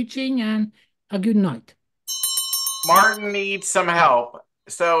good pitching and a good night. Martin needs some help.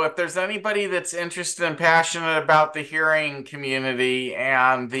 So if there's anybody that's interested and passionate about the hearing community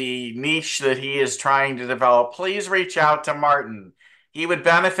and the niche that he is trying to develop, please reach out to Martin. He would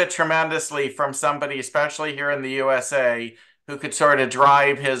benefit tremendously from somebody, especially here in the USA, who could sort of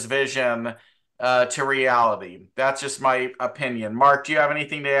drive his vision to reality. That's just my opinion. Mark, do you have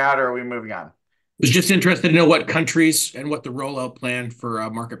anything to add, or are we moving on? Was just interested to know what countries and what the rollout plan for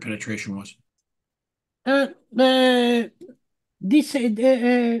market penetration was. The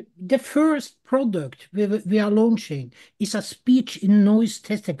first product we are launching is a speech in noise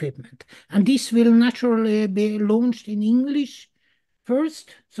test equipment, and this will naturally be launched in English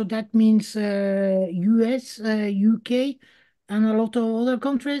first. So that means US, UK, and a lot of other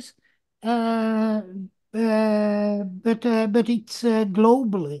countries. But it's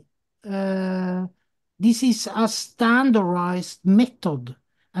globally. This is a standardized method,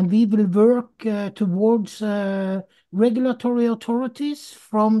 and we will work towards regulatory authorities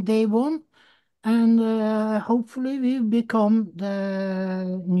from day one, and hopefully we become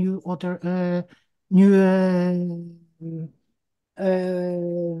the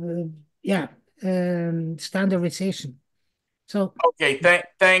standardization. So okay,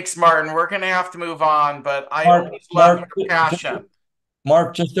 thanks, Martin. We're going to have to move on, but I always love your passion.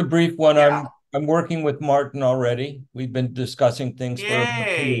 Mark, just a brief one. Yeah. I'm working with Martin already. We've been discussing things for a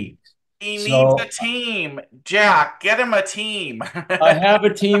few weeks. He needs a team. Jack, get him a team. I have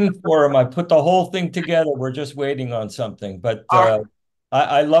a team for him. I put the whole thing together. We're just waiting on something. But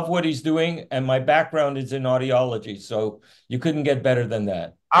I love what he's doing, and my background is in audiology, so you couldn't get better than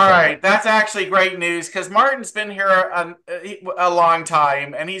that. All right, that's actually great news, because Martin's been here a long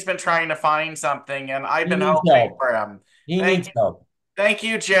time, and he's been trying to find something, and I've been helping for him. He needs help. Thank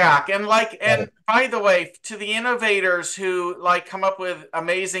you, Jack. And by the way, to the innovators who come up with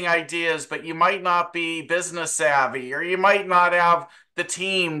amazing ideas, but you might not be business savvy, or you might not have the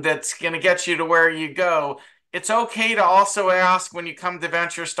team that's going to get you to where you go. It's okay to also ask when you come to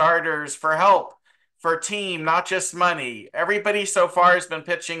Venture Starters for help, for team, not just money. Everybody so far has been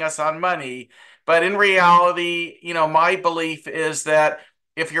pitching us on money, but in reality, my belief is that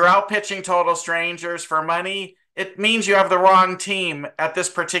if you're out pitching total strangers for money, it means you have the wrong team at this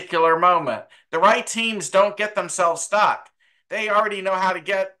particular moment. The right teams don't get themselves stuck. They already know how to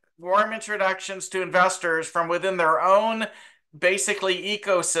get warm introductions to investors from within their own basically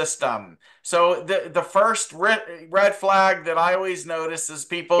ecosystem. So the first red flag that I always notice is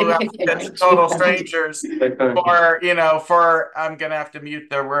people who have to pitch total strangers for I'm gonna have to mute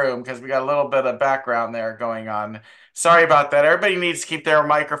the room because we got a little bit of background there going on. Sorry about that. Everybody needs to keep their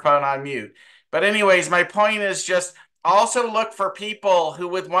microphone on mute. But anyways, my point is just also look for people who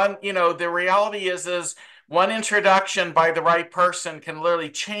with one, the reality is one introduction by the right person can literally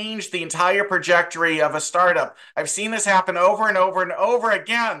change the entire trajectory of a startup. I've seen this happen over and over and over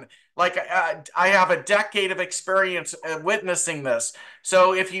again. I have a decade of experience witnessing this.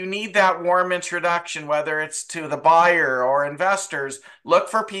 So if you need that warm introduction, whether it's to the buyer or investors, look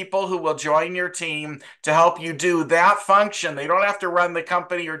for people who will join your team to help you do that function. They don't have to run the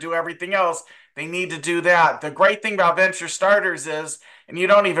company or do everything else. They need to do that. The great thing about Venture Starters is, and you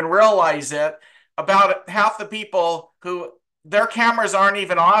don't even realize it, about half the people who their cameras aren't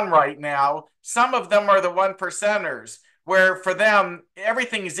even on right now, some of them are the 1%ers, where for them,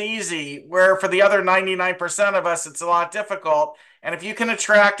 everything's easy, where for the other 99% of us, it's a lot difficult. And if you can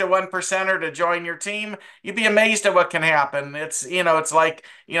attract a 1%er to join your team, you'd be amazed at what can happen. It's, it's like,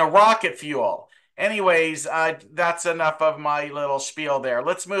 rocket fuel. Anyways, that's enough of my little spiel there.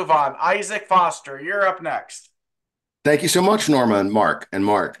 Let's move on. Isaac Foster, you're up next. Thank you so much, Norma and Mark.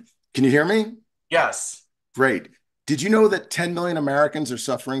 Can you hear me? Yes. Great. Did you know that 10 million Americans are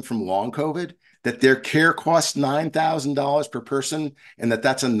suffering from long COVID, that their care costs $9,000 per person, and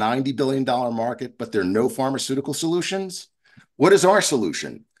that's a $90 billion market, but there are no pharmaceutical solutions? What is our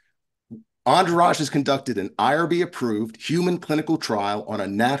solution? Entourage has conducted an IRB-approved human clinical trial on a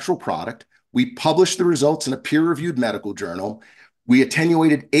natural product. We published the results in a peer-reviewed medical journal. We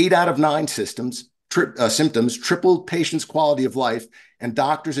attenuated 8 out of 9 symptoms, tripled patients' quality of life, and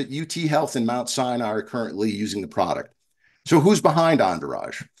doctors at UT Health and Mount Sinai are currently using the product. So who's behind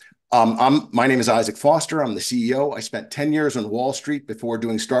Entourage? My name is Isaac Foster. I'm the CEO. I spent 10 years on Wall Street before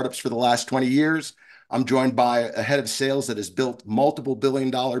doing startups for the last 20 years. I'm joined by a head of sales that has built multiple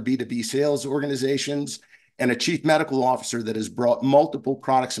billion-dollar B2B sales organizations and a chief medical officer that has brought multiple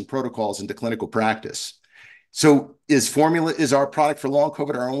products and protocols into clinical practice. So is our product for long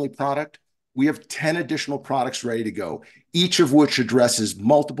COVID our only product? We have 10 additional products ready to go, each of which addresses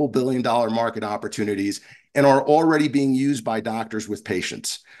multiple billion-dollar market opportunities and are already being used by doctors with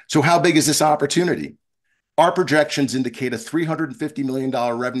patients. So how big is this opportunity? Our projections indicate a $350 million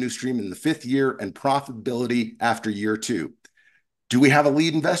revenue stream in the 5th year and profitability after year 2. Do we have a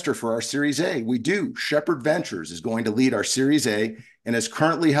lead investor for our Series A? We do. Shepherd Ventures is going to lead our Series A and is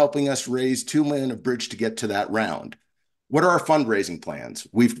currently helping us raise $2 million of bridge to get to that round. What are our fundraising plans?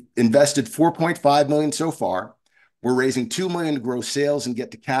 We've invested $4.5 million so far. We're raising $2 million to grow sales and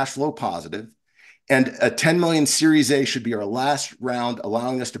get to cash flow positive. And a $10 million Series A should be our last round,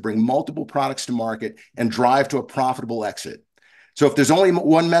 allowing us to bring multiple products to market and drive to a profitable exit. So if there's only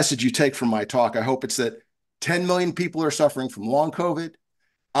one message you take from my talk, I hope it's that 10 million people are suffering from long COVID.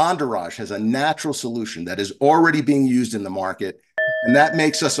 Entourage has a natural solution that is already being used in the market, and that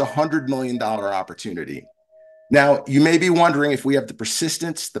makes us a $100 million opportunity. Now, you may be wondering if we have the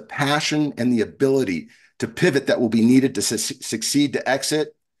persistence, the passion, and the ability to pivot that will be needed to succeed to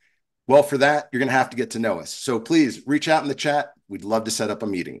exit. Well, for that, you're going to have to get to know us. So please reach out in the chat. We'd love to set up a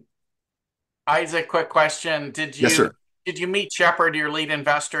meeting. Isaac, quick question. Yes, sir. Did you meet Shepherd, your lead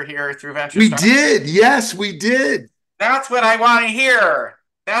investor here through Venture We Start? did. Yes, we did. That's what I want to hear.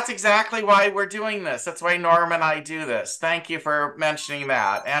 That's exactly why we're doing this. That's why Norm and I do this. Thank you for mentioning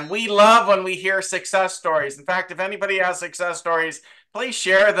that. And we love when we hear success stories. In fact, if anybody has success stories, please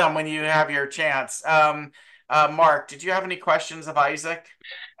share them when you have your chance. Mark, did you have any questions of Isaac?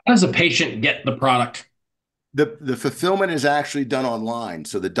 How does a patient get the product? The fulfillment is actually done online.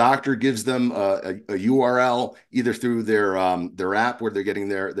 So the doctor gives them a URL either through their app where they're getting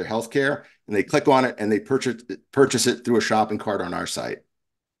their healthcare, and they click on it and they purchase it through a shopping cart on our site.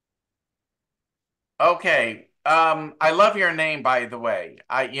 Okay. I love your name, by the way.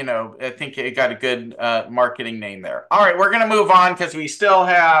 I think you got a good marketing name there. All right, we're gonna move on because we still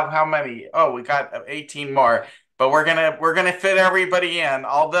have how many? Oh, we got 18 more, but we're gonna fit everybody in.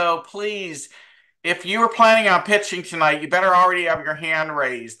 Although, please, if you were planning on pitching tonight, you better already have your hand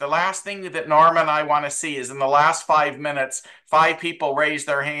raised. The last thing that Norm and I want to see is in the last 5 minutes, 5 people raise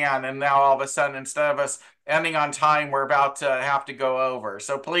their hand, and now all of a sudden, instead of us ending on time, we're about to have to go over.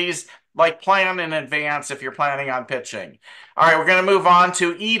 So please, plan in advance if you're planning on pitching. All right, we're going to move on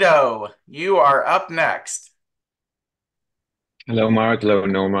to Ido. You are up next. Hello, Mark. Hello,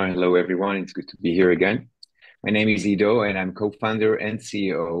 Norma. Hello, everyone. It's good to be here again. My name is Ido, and I'm co-founder and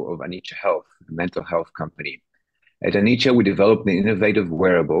CEO of Anicca Health, a mental health company. At Anicca, we developed an innovative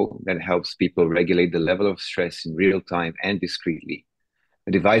wearable that helps people regulate the level of stress in real time and discreetly.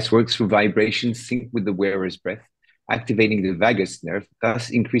 The device works through vibrations synced with the wearer's breath, activating the vagus nerve, thus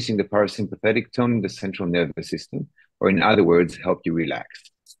increasing the parasympathetic tone in the central nervous system, or in other words, help you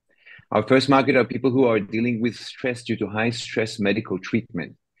relax. Our first market are people who are dealing with stress due to high-stress medical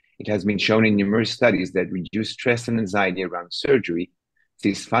treatment. It has been shown in numerous studies that reduced stress and anxiety around surgery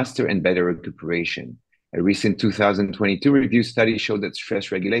sees faster and better recuperation. A recent 2022 review study showed that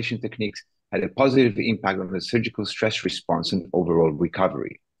stress regulation techniques had a positive impact on the surgical stress response and overall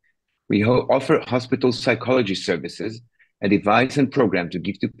recovery. We offer hospital psychology services, a device and program to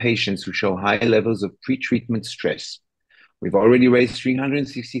give to patients who show high levels of pre-treatment stress. We've already raised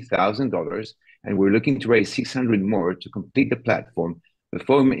 $360,000, and we're looking to raise $600 more to complete the platform,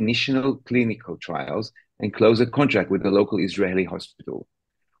 perform initial clinical trials, and close a contract with a local Israeli hospital.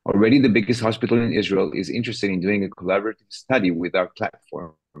 Already the biggest hospital in Israel is interested in doing a collaborative study with our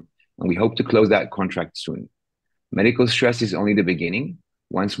platform, and we hope to close that contract soon. Medical stress is only the beginning.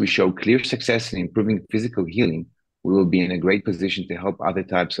 Once we show clear success in improving physical healing, we will be in a great position to help other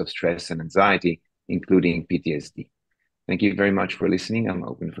types of stress and anxiety, including PTSD. Thank you very much for listening. I'm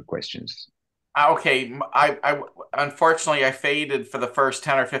open for questions. Okay, I unfortunately I faded for the first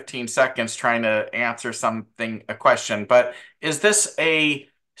 10 or 15 seconds trying to answer a question. But is this a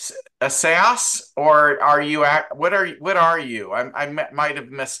SaaS, or are you what are you? I might have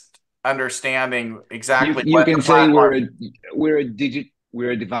missed understanding exactly You what can the say platform.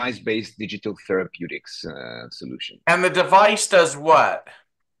 we're a device-based digital therapeutics solution. And the device does what?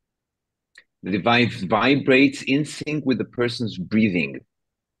 The device vibrates in sync with the person's breathing.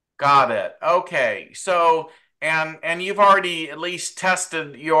 Got it. Okay. So, and you've already at least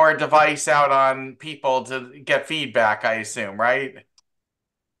tested your device out on people to get feedback, I assume, right?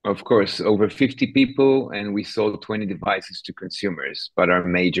 Of course, over 50 people, and we sold 20 devices to consumers, but our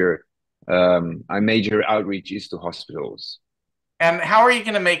major outreach is to hospitals. And how are you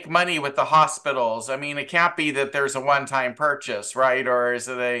going to make money with the hospitals? I mean, it can't be that there's a one-time purchase, right? Or is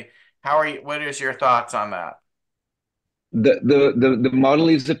it what is your thoughts on that? The model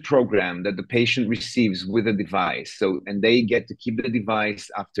is a program that the patient receives with a device. So, and they get to keep the device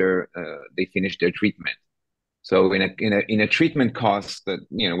after they finish their treatment. So in a treatment cost that,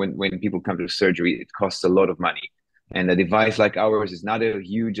 when people come to surgery, it costs a lot of money. And a device like ours is not a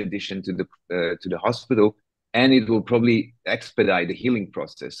huge addition to the hospital, and it will probably expedite the healing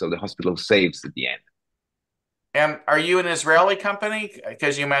process. So the hospital saves at the end. And are you an Israeli company?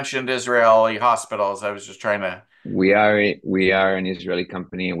 Because you mentioned Israeli hospitals. I was just trying to. We are an Israeli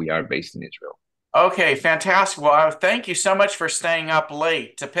company, and we are based in Israel. Okay, fantastic. Well, thank you so much for staying up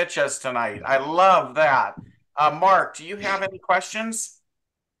late to pitch us tonight. I love that. Mark, do you have any questions?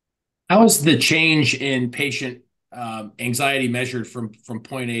 How is the change in patient anxiety measured from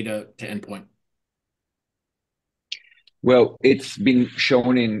point A to endpoint? Well, it's been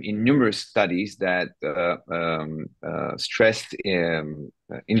shown in numerous studies that stress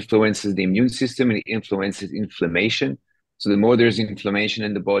influences the immune system, and it influences inflammation. So the more there's inflammation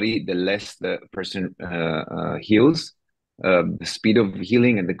in the body, the less the person heals. The speed of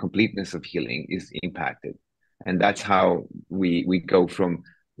healing and the completeness of healing is impacted. And that's how we go from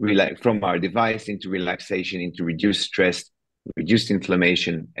our device into relaxation, into reduced stress, reduced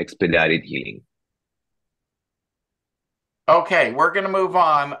inflammation, expedited healing. Okay, we're going to move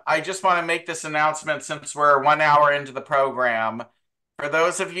on. I just want to make this announcement since we're 1 hour into the program. For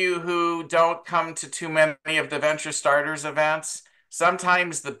those of you who don't come to too many of the Venture Starters events,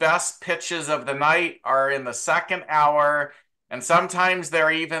 sometimes the best pitches of the night are in the second hour, and sometimes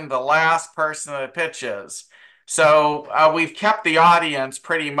they're even the last person that pitches. So we've kept the audience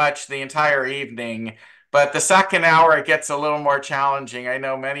pretty much the entire evening. But the second hour, it gets a little more challenging. I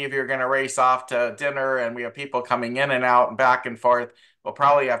know many of you are going to race off to dinner, and we have people coming in and out and back and forth. We'll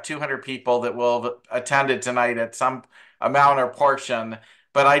probably have 200 people that will have attended tonight at some amount or portion.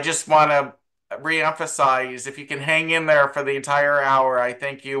 But I just want to reemphasize, if you can hang in there for the entire hour, I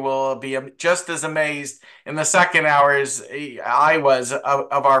think you will be just as amazed in the second hour as I was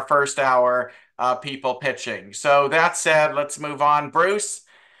of our first hour people pitching. So that said, let's move on. Bruce,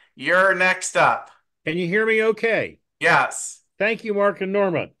 you're next up. Can you hear me okay? Yes. Thank you, Mark and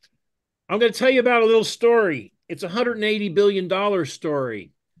Norma. I'm going to tell you about a little story. It's a $180 billion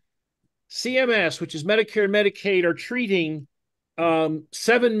story. CMS, which is Medicare and Medicaid, are treating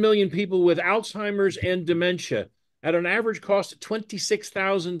 7 million people with Alzheimer's and dementia at an average cost of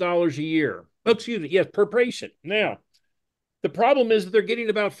 $26,000 a year. Oh, excuse me, yes, per patient. Now, the problem is that they're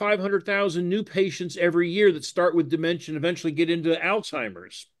getting about 500,000 new patients every year that start with dementia and eventually get into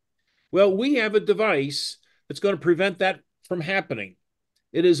Alzheimer's. Well, we have a device that's going to prevent that from happening.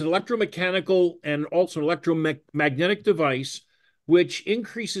 It is an electromechanical and also an electromagnetic device which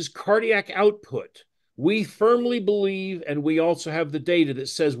increases cardiac output. We firmly believe, and we also have the data that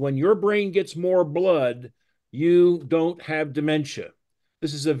says when your brain gets more blood, you don't have dementia.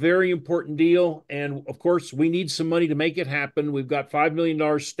 This is a very important deal. And of course, we need some money to make it happen. We've got $5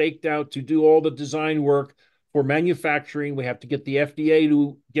 million staked out to do all the design work for manufacturing. We have to get the FDA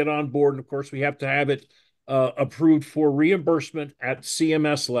to get on board. And of course, we have to have it approved for reimbursement at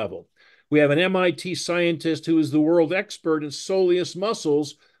CMS level. We have an MIT scientist who is the world expert in soleus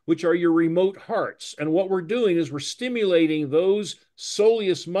muscles, which are your remote hearts. And what we're doing is we're stimulating those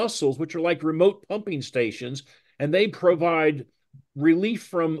soleus muscles, which are like remote pumping stations, and they provide relief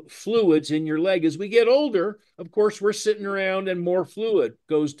from fluids in your leg. As we get older, of course, we're sitting around and more fluid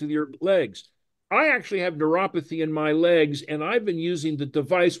goes to your legs. I actually have neuropathy in my legs, and I've been using the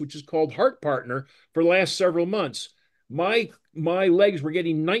device, which is called Heart Partner, for the last several months. My legs were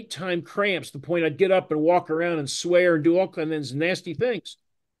getting nighttime cramps to the point I'd get up and walk around and swear and do all kinds of nasty things.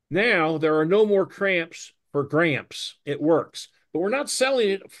 Now there are no more cramps for Gramps. It works. But we're not selling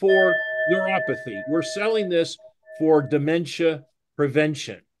it for neuropathy. We're selling this for dementia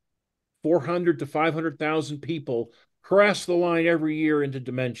prevention. 400 to 500,000 people cross the line every year into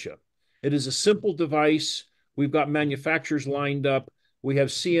dementia. It is a simple device. We've got manufacturers lined up. We have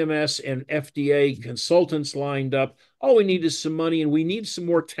CMS and FDA consultants lined up. All we need is some money, and we need some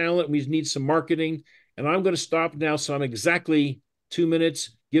more talent. We need some marketing. And I'm going to stop now. So I'm exactly 2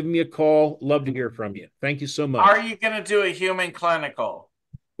 minutes. Give me a call. Love to hear from you. Thank you so much. Are you going to do a human clinical?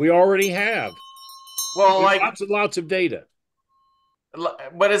 We already have. Well, like lots and lots of data.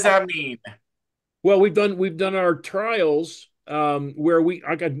 What does that mean? Well, we've done our trials where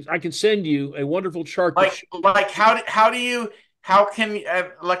I can send you a wonderful chart. How can you,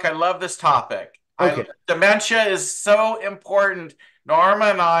 I love this topic. Okay. Dementia is so important. Norma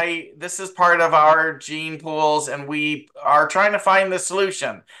and I, this is part of our gene pools, and we are trying to find the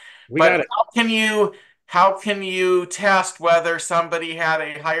solution. But how can you test whether somebody had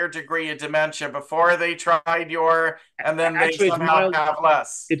a higher degree of dementia before they tried and then they somehow have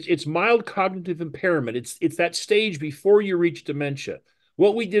less? It's mild cognitive impairment. It's that stage before you reach dementia.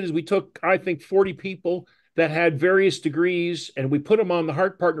 What we did is we took, I think, 40 people that had various degrees, and we put them on the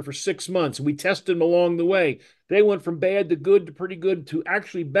Heart Partner for 6 months. And we tested them along the way. They went from bad to good to pretty good to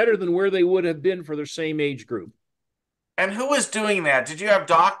actually better than where they would have been for their same age group. And who was doing that? Did you have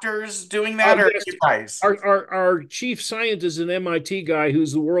doctors doing that, or you guys? Our chief scientist is an MIT guy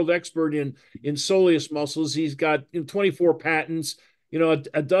who's the world expert in soleus muscles. He's got 24 patents,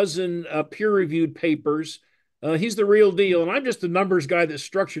 a dozen peer-reviewed papers. He's the real deal, and I'm just the numbers guy that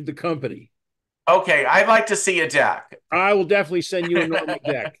structured the company. Okay, I'd like to see a deck. I will definitely send you a normal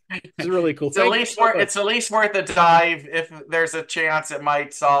deck. It's really cool. It's at least worth a dive if there's a chance it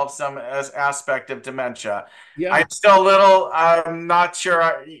might solve some aspect of dementia. Yeah. I'm still a little, I'm not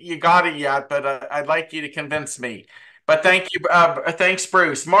sure you got it yet, but I'd like you to convince me. But thank you. Thanks,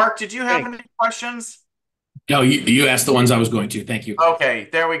 Bruce. Mark, did you have any questions? No, you asked the ones I was going to. Thank you. Okay,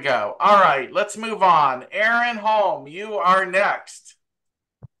 there we go. All right, let's move on. Aaron Holm, you are next.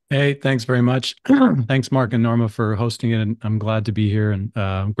 Hey, thanks very much. Thanks, Mark and Norma, for hosting it. And I'm glad to be here and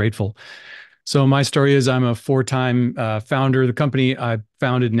I'm grateful. So my story is I'm a 4-time founder. The company I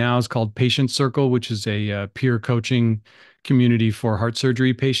founded now is called Patient Circle, which is a peer coaching community for heart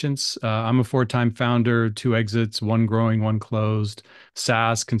surgery patients. I'm a 4-time founder, 2 exits, 1 growing, 1 closed,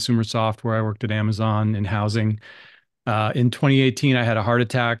 SaaS, consumer software. I worked at Amazon in housing. In 2018, I had a heart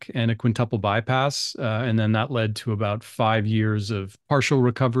attack and a quintuple bypass, and then that led to about 5 years of partial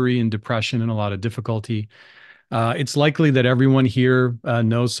recovery and depression and a lot of difficulty. It's likely that everyone here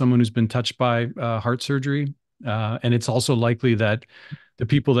knows someone who's been touched by heart surgery, and it's also likely that the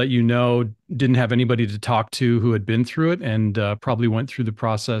people that you know didn't have anybody to talk to who had been through it and probably went through the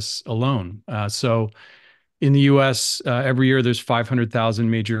process alone. So in the US, every year there's 500,000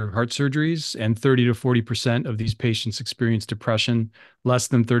 major heart surgeries, and 30 to 40% of these patients experience depression. Less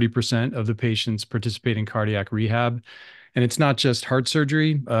than 30% of the patients participate in cardiac rehab. And it's not just heart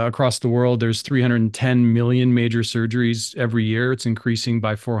surgery. Across the world, there's 310 million major surgeries every year. It's increasing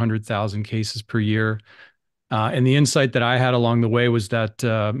by 400,000 cases per year. And the insight that I had along the way was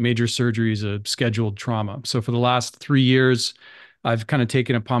that major surgery is a scheduled trauma. So for the last 3 years, I've kind of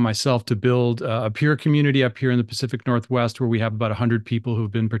taken upon myself to build a peer community up here in the Pacific Northwest, where we have about 100 people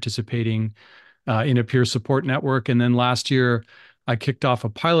who've been participating in a peer support network. And then last year, I kicked off a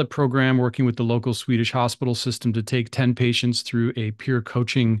pilot program working with the local Swedish hospital system to take 10 patients through a peer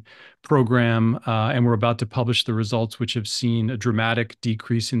coaching program. And we're about to publish the results, which have seen a dramatic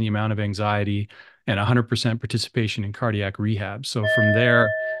decrease in the amount of anxiety and 100% participation in cardiac rehab. So from there,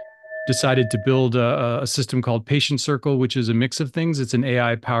 decided to build a system called Patient Circle, which is a mix of things. It's an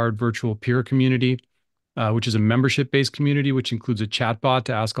AI-powered virtual peer community, which is a membership-based community, which includes a chatbot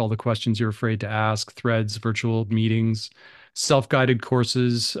to ask all the questions you're afraid to ask, threads, virtual meetings, self-guided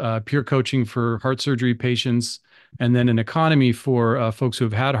courses, peer coaching for heart surgery patients, and then an economy for folks who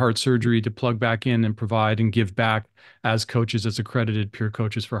have had heart surgery to plug back in and provide and give back as coaches, as accredited peer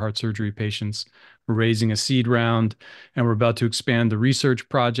coaches for heart surgery patients. We're raising a seed round, and we're about to expand the research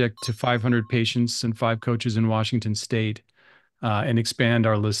project to 500 patients and 5 coaches in Washington State, and expand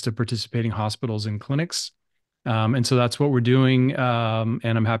our list of participating hospitals and clinics. And so that's what we're doing,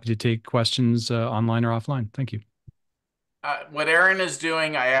 and I'm happy to take questions online or offline. Thank you. What Aaron is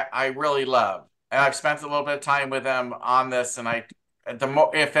doing, I really love. And I've spent a little bit of time with them on this, and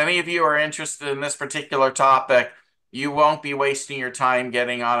if any of you are interested in this particular topic, you won't be wasting your time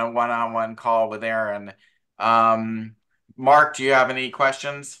getting on a one-on-one call with Aaron. Mark, do you have any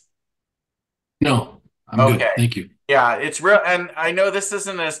questions? No, I'm good. Thank you. Yeah, it's real. And I know this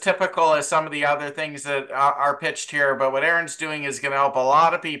isn't as typical as some of the other things that are pitched here, but what Aaron's doing is going to help a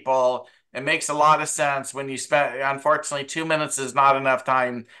lot of people. It makes a lot of sense when you spend, unfortunately, 2 minutes is not enough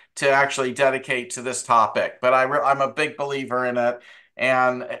time to actually dedicate to this topic, but I'm a big believer in it.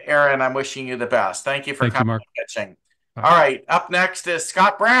 And Aaron, I'm wishing you the best. Thank you for Thank you, coming Mark. and pitching. All right, up next is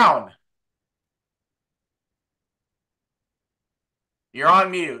Scott Brown. You're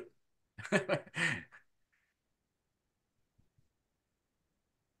on mute.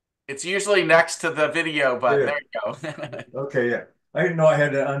 It's usually next to the video button. Yeah. There you go. Okay, yeah. I didn't know I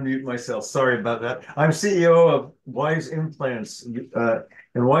had to unmute myself. Sorry about that. I'm CEO of Wise Implants,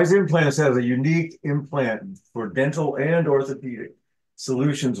 and Wise Implants has a unique implant for dental and orthopedic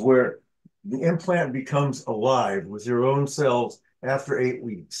solutions where the implant becomes alive with your own cells after 8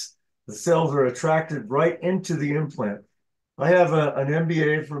 weeks. The cells are attracted right into the implant. I have an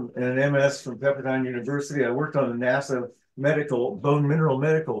MBA and an MS from Pepperdine University. I worked on the NASA bone mineral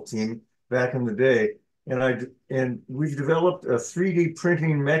medical team back in the day. And we've developed a 3D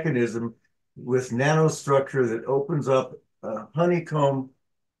printing mechanism with nanostructure that opens up a honeycomb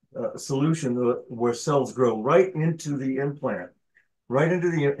solution where cells grow right into the implant,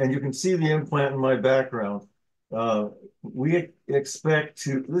 and you can see the implant in my background. We expect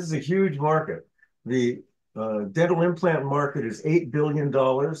this is a huge market. The dental implant market is $8 billion.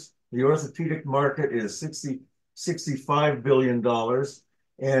 The orthopedic market is $65 billion.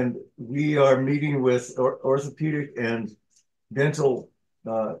 And we are meeting with orthopedic and dental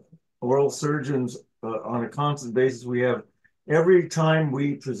oral surgeons on a constant basis. We have, every time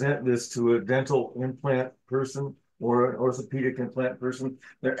we present this to a dental implant person or an orthopedic implant person,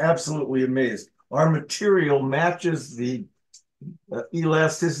 they're absolutely amazed. Our material matches the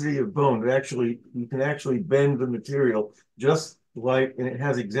elasticity of bone. You can actually bend the material just like, and it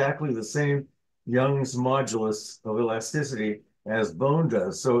has exactly the same Young's modulus of elasticity as bone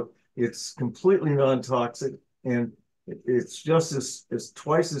does. So it's completely non-toxic, and it's just it's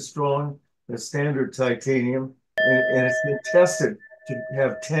twice as strong as standard titanium, and it's been tested to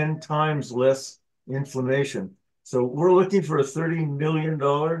have 10 times less inflammation. So we're looking for a $30 million.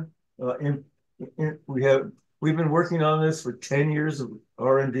 We've been working on this for 10 years of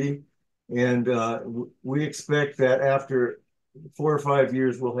R&D, and we expect that after 4 or 5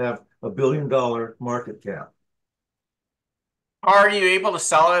 years, we'll have $1 billion market cap. Are you able to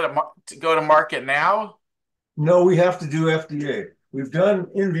sell it to go to market now? No, we have to do FDA. We've done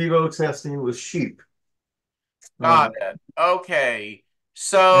in vivo testing with sheep. Got it. Okay.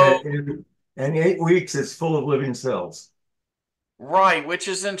 So, and 8 weeks, it's full of living cells. Right, which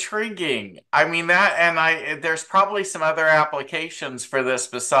is intriguing. I mean that, and there's probably some other applications for this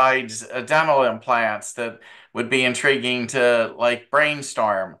besides dental implants that would be intriguing to like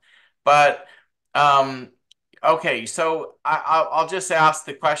brainstorm. But okay, so I'll just ask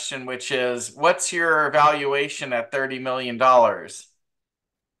the question, which is, what's your valuation at $30 million?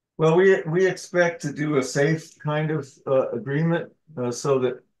 Well, we expect to do a safe kind of agreement so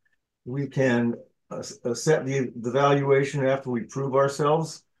that we can set the valuation after we prove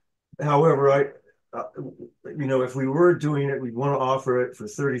ourselves. However, if we were doing it, we'd want to offer it for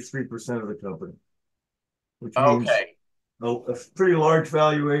 33% of the company, which means a pretty large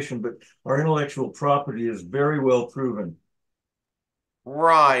valuation, but our intellectual property is very well proven.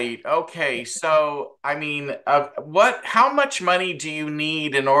 Right. Okay. So, I mean, how much money do you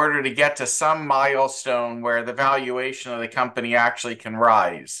need in order to get to some milestone where the valuation of the company actually can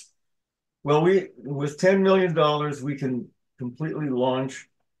rise? Well, with $10 million, we can completely launch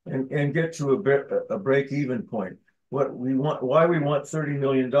and get to a break-even point. Why we want $30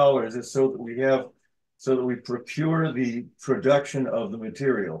 million is so that we procure the production of the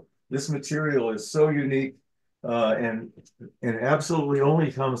material. This material is so unique and absolutely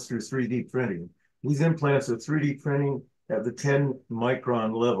only comes through 3D printing. These implants are 3D printing at the 10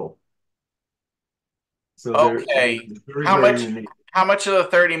 micron level. So okay. They're very unique. How much of the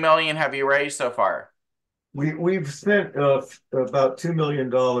 30 million have you raised so far? We've spent about $2 million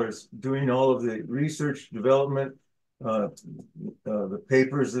doing all of the research development, the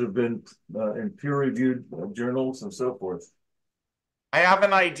papers that have been in peer-reviewed journals and so forth. I have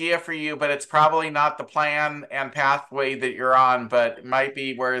an idea for you, but it's probably not the plan and pathway that you're on, but it might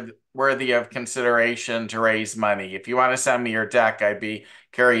be worthy of consideration to raise money. If you want to send me your deck, I'd be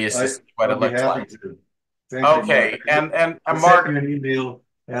curious to see what it looks like. Okay, and Mark, sent you an email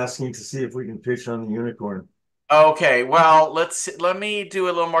asking to see if we can pitch on the unicorn. Okay, well, let me do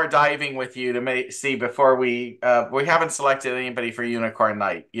a little more diving with you to see before we haven't selected anybody for Unicorn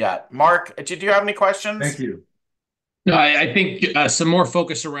Night yet. Mark, did you have any questions? Thank you. No, I think some more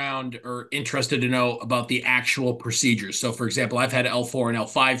focus around or interested to know about the actual procedures. So, for example, I've had L4 and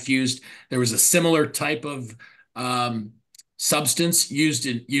L5 fused. There was a similar type of um, substance used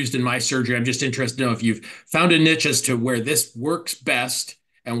in my surgery. I'm just interested to know if you've found a niche as to where this works best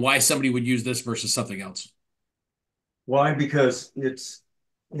and why somebody would use this versus something else. Why? Because it's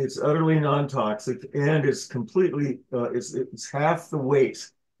utterly non-toxic and it's completely it's half the weight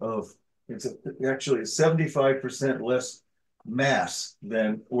of actually 75% less mass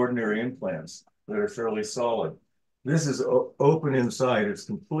than ordinary implants that are fairly solid. This is open inside. It's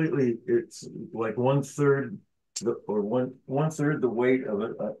like one third the weight of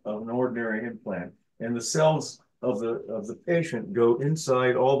an ordinary implant, and the cells of the patient go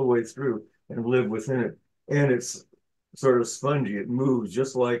inside all the way through and live within it, and it's sort of spongy. It moves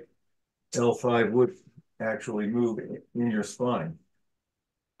just like L5 would actually move in your spine.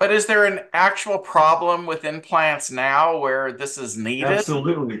 But is there an actual problem with implants now where this is needed?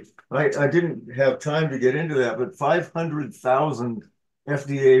 Absolutely. I didn't have time to get into that, but 500,000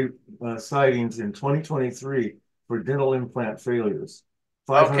 FDA sightings in 2023 for dental implant failures.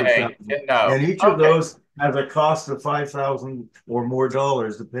 500,000. Okay, no. And each of those has a cost of $5,000 or more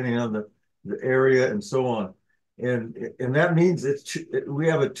dollars, depending on the area and so on. And that means we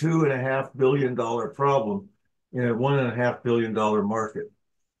have a $2.5 billion problem in a $1.5 billion market.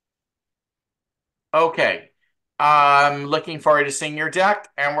 Okay. I'm looking forward to seeing your deck,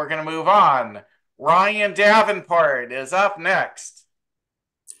 and we're going to move on. Ryan Davenport is up next.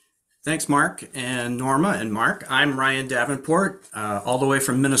 Thanks, Mark and Norma and Mark. I'm Ryan Davenport, all the way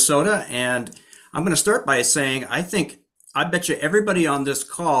from Minnesota, and I'm going to start by saying I bet you everybody on this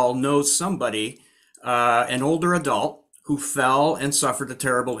call knows somebody, an older adult, who fell and suffered a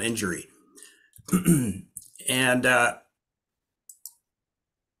terrible injury. And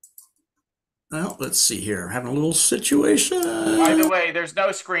well, let's see here. Having a little situation. By the way, there's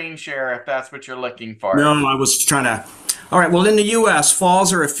no screen share if that's what you're looking for. No, I was trying to. All right. Well, in the U.S.,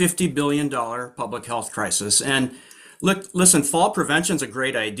 falls are a $50 billion public health crisis. And look, listen, fall prevention is a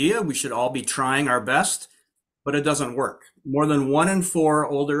great idea. We should all be trying our best, but it doesn't work. More than 1 in 4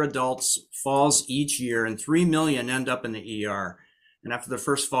 older adults falls each year, and 3 million end up in the ER. And after the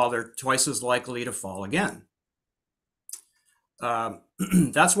first fall, they're twice as likely to fall again.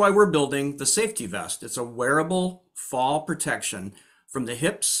 That's why we're building the safety vest. It's a wearable fall protection from the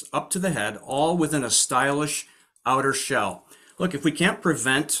hips up to the head, all within a stylish outer shell. Look, if we can't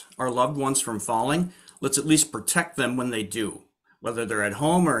prevent our loved ones from falling, let's at least protect them when they do, whether they're at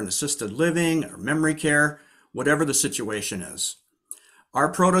home or in assisted living or memory care, whatever the situation is. Our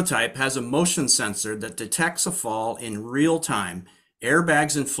prototype has a motion sensor that detects a fall in real time.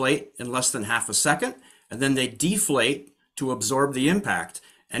 Airbags inflate in less than half a second, and then they deflate to absorb the impact,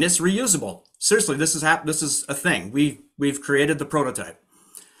 and it's reusable. Seriously, this is a thing. We've created the prototype,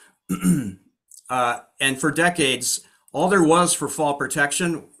 and for decades, all there was for fall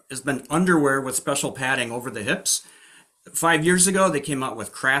protection has been underwear with special padding over the hips. 5 years ago, they came out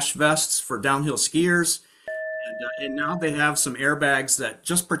with crash vests for downhill skiers, and now they have some airbags that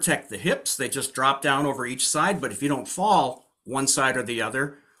just protect the hips. They just drop down over each side, but if you don't fall one side or the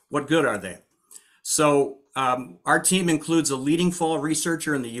other, what good are they? So our team includes a leading fall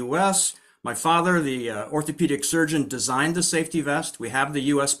researcher in the U.S. My father, the orthopedic surgeon, designed the safety vest. We have the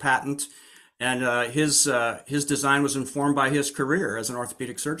U.S. patent, and his design was informed by his career as an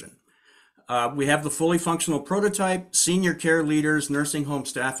orthopedic surgeon. We have the fully functional prototype. Senior care leaders, nursing home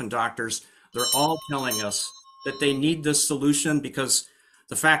staff, and doctors, they're all telling us that they need this solution because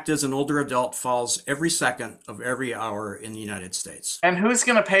the fact is an older adult falls every second of every hour in the United States. And who's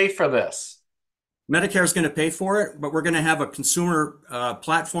going to pay for this? Medicare is going to pay for it, but we're going to have a consumer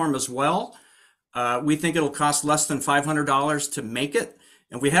platform as well. We think it'll cost less than $500 to make it,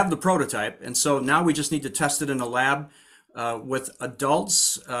 and we have the prototype. And so now we just need to test it in a lab with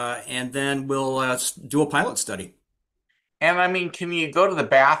adults, and then we'll do a pilot study. And I mean, can you go to the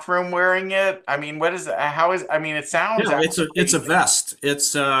bathroom wearing it? I mean, what is it? How is? I mean, it sounds. Yeah, it's a vest.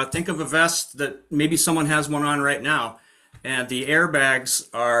 It's think of a vest that maybe someone has one on right now. And the airbags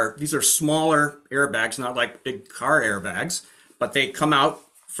these are smaller airbags, not like big car airbags, but they come out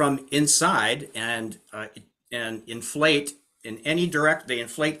from inside and inflate in any direct. They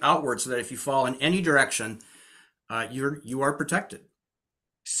inflate outward so that if you fall in any direction, you are protected.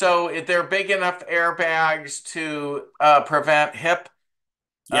 So they're big enough airbags to prevent hip,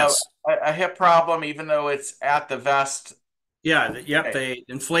 yes, a hip problem, even though it's at the vest. Yeah, yep. They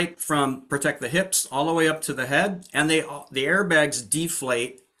inflate protect the hips all the way up to the head, and the airbags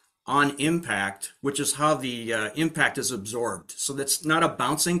deflate on impact, which is how the impact is absorbed. So that's not a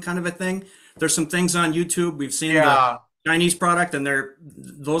bouncing kind of a thing. There's some things on YouTube. We've seen the Chinese product, and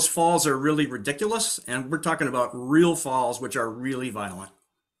those falls are really ridiculous. And we're talking about real falls, which are really violent.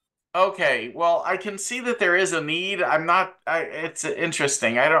 Okay, well, I can see that there is a need. It's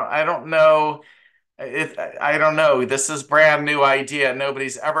interesting. I don't know. I don't know. This is brand new idea.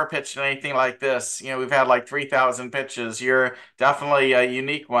 Nobody's ever pitched anything like this. We've had like 3,000 pitches. You're definitely a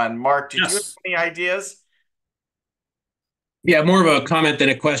unique one. Mark, did you have any ideas? Yeah, more of a comment than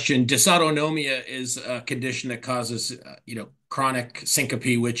a question. Dysautonomia is a condition that causes, chronic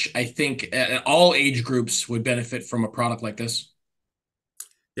syncope, which I think all age groups would benefit from a product like this.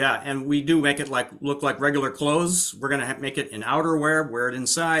 Yeah, and we do make it look like regular clothes. We're going to make it in outerwear, wear it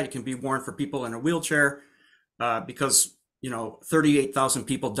inside. It can be worn for people in a wheelchair because, 38,000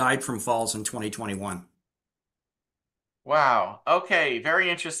 people died from falls in 2021. Wow. Okay, very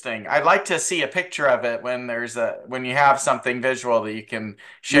interesting. I'd like to see a picture of it when you have something visual that you can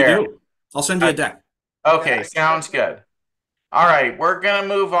share. We do. I'll send you a deck. Okay, sounds good. All right, we're gonna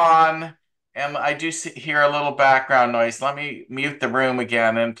move on. And I do hear a little background noise. Let me mute the room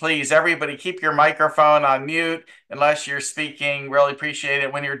again. And please, everybody, keep your microphone on mute unless you're speaking. Really appreciate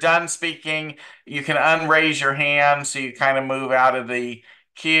it. When you're done speaking, you can unraise your hand so you kind of move out of the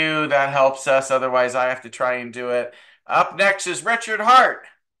queue. That helps us. Otherwise, I have to try and do it. Up next is Richard Hart.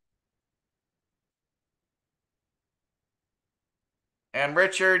 And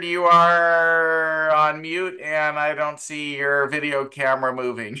Richard, you are on mute, and I don't see your video camera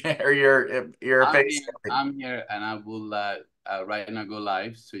moving or your face. I'm here, and I will right now go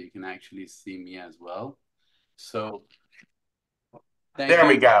live so you can actually see me as well. So there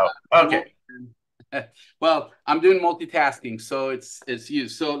we go. Okay. Well, I'm doing multitasking, so it's you.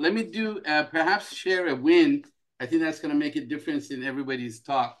 So let me do perhaps share a win. I think that's going to make a difference in everybody's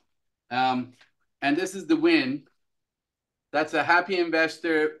talk. And this is the win. That's a happy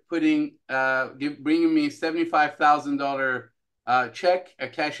investor bringing me $75,000 check, a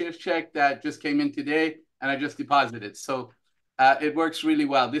cashier's check that just came in today, and I just deposited. So it works really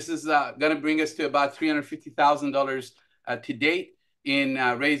well. This is going to bring us to about $350,000 to date in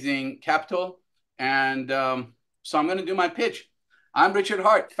raising capital. And so I'm going to do my pitch. I'm Richard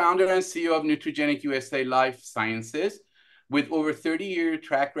Hart, founder and CEO of Nutrigenic USA Life Sciences. With over 30-year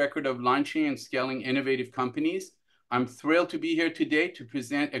track record of launching and scaling innovative companies, I'm thrilled to be here today to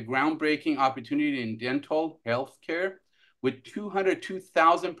present a groundbreaking opportunity in dental healthcare. With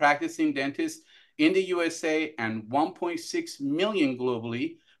 202,000 practicing dentists in the USA and 1.6 million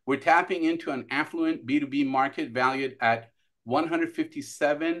globally, we're tapping into an affluent B2B market valued at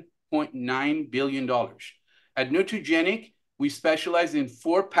 $157.9 billion. At Nutrigenic, we specialize in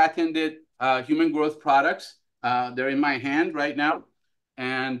 4 patented human growth products. They're in my hand right now.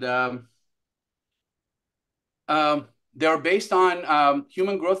 And they're based on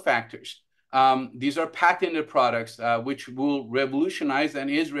human growth factors. These are patented products which will revolutionize and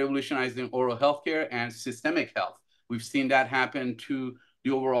is revolutionizing oral healthcare and systemic health. We've seen that happen to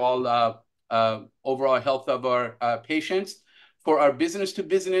the overall health of our patients. For our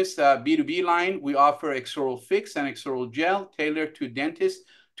business-to-business B2B line, we offer Exoral Fix and Exoral Gel tailored to dentists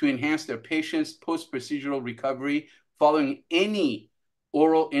to enhance their patients' post-procedural recovery following any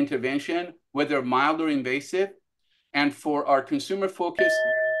oral intervention, whether mild or invasive. And for our consumer-focused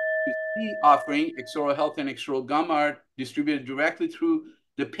offering, Exoral Health and Exoral Gum are distributed directly through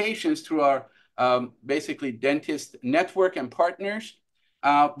the patients through our basically dentist network and partners.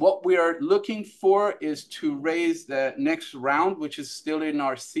 What we are looking for is to raise the next round, which is still in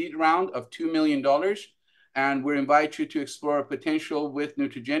our seed round of $2 million. And we invite you to explore our potential with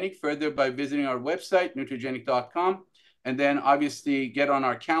Nutrigenic further by visiting our website, nutrigenic.com. And then obviously get on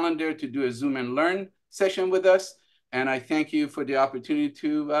our calendar to do a Zoom and Learn session with us. And I thank you for the opportunity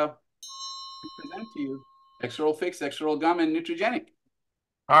to present to you Exoral Fix, Exoral Gum, and Nutrigenic.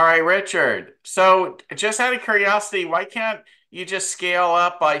 All right, Richard. So just out of curiosity, why can't you just scale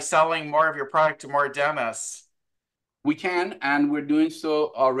up by selling more of your product to more dentists? We can, and we're doing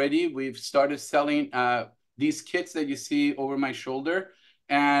so already. We've started selling these kits that you see over my shoulder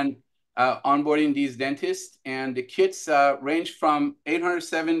and onboarding these dentists. And the kits range from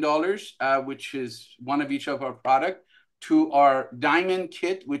 $807, which is one of each of our product, to our Diamond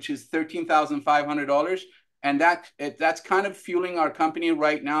kit, which is $13,500. And that's kind of fueling our company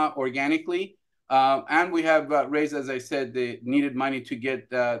right now organically. And we have raised, as I said, the needed money to get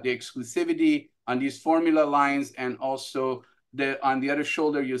the exclusivity on these formula lines. And also on the other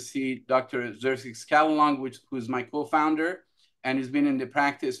shoulder, you'll see Dr. Xerxes Calalong, who's my co-founder, and he's been in the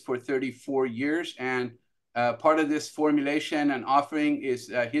practice for 34 years. And part of this formulation and offering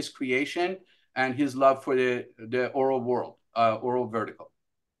is his creation and his love for the oral world, oral vertical.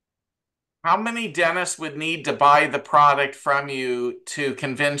 How many dentists would need to buy the product from you to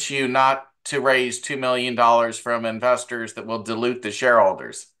convince you not to raise $2 million from investors that will dilute the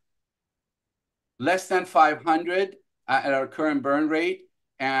shareholders? Less than 500 at our current burn rate,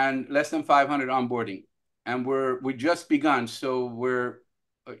 and less than 500 onboarding. And we just begun, so we're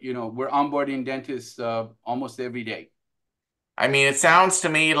onboarding dentists almost every day. I mean, it sounds to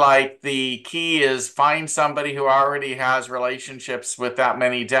me like the key is find somebody who already has relationships with that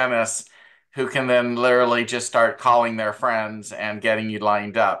many dentists who can then literally just start calling their friends and getting you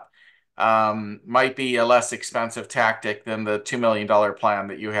lined up. Might be a less expensive tactic than the $2 million plan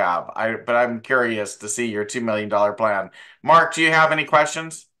that you have. But I'm curious to see your $2 million plan. Mark, do you have any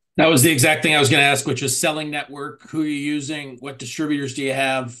questions? That was the exact thing I was going to ask, which is selling network, who you're using, what distributors do you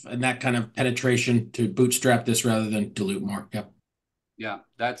have, and that kind of penetration to bootstrap this rather than dilute more. Yep. Yeah,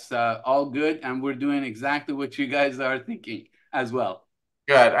 that's all good. And we're doing exactly what you guys are thinking as well.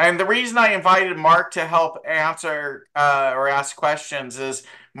 Good. And the reason I invited Mark to help answer or ask questions is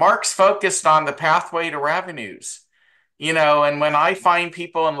Mark's focused on the pathway to revenues. And when I find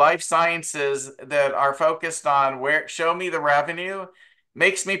people in life sciences that are focused on show me the revenue,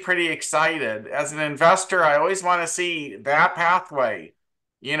 makes me pretty excited. As an investor, I always want to see that pathway.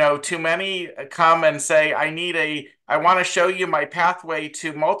 Too many come and say, I want to show you my pathway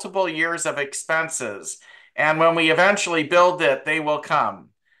to multiple years of expenses. And when we eventually build it, they will come,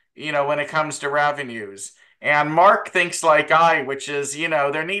 when it comes to revenues. And Mark thinks like which is,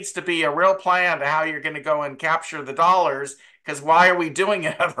 there needs to be a real plan to how you're going to go and capture the dollars, because why are we doing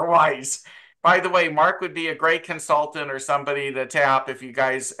it otherwise? By the way, Mark would be a great consultant or somebody to tap if you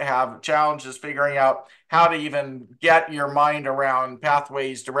guys have challenges figuring out how to even get your mind around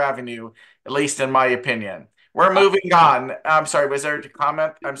pathways to revenue, at least in my opinion. We're moving on. I'm sorry, was there a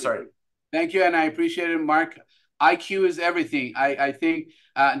comment? I'm sorry. Thank you, and I appreciate it, Mark. IQ is everything. I think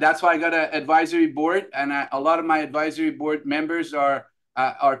that's why I got an advisory board, and a lot of my advisory board members are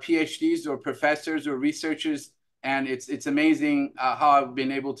PhDs or professors or researchers, and it's amazing how I've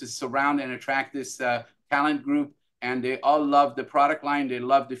been able to surround and attract this talent group, and they all love the product line. They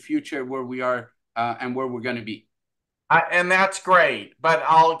love the future where we are and where we're going to be. And that's great, but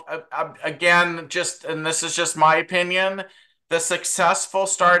I'll again, and this is just my opinion, the successful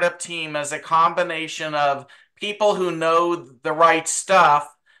startup team is a combination of people who know the right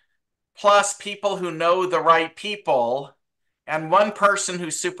stuff, plus people who know the right people, and one person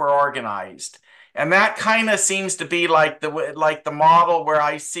who's super organized. And that kind of seems to be like the model where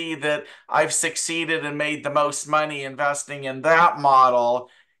I see that I've succeeded and made the most money investing in that model.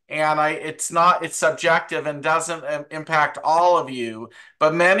 And it's subjective and doesn't impact all of you,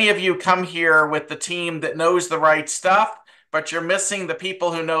 but many of you come here with the team that knows the right stuff, but you're missing the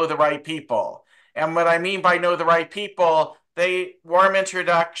people who know the right people. And what I mean by know the right people, they warm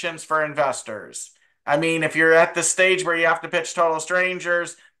introductions for investors. I mean, if you're at the stage where you have to pitch total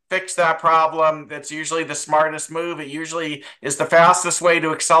strangers, fix that problem. That's usually the smartest move. It usually is the fastest way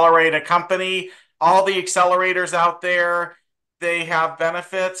to accelerate a company. All the accelerators out there, they have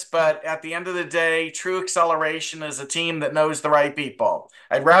benefits, but at the end of the day, true acceleration is a team that knows the right people.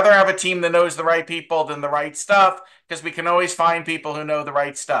 I'd rather have a team that knows the right people than the right stuff, because we can always find people who know the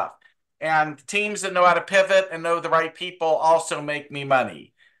right stuff. And teams that know how to pivot and know the right people also make me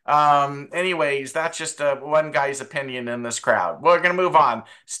money. Anyways, that's just one guy's opinion in this crowd. We're going to move on.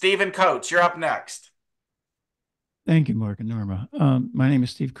 Stephen Coates, you're up next. Thank you, Mark and Norma. My name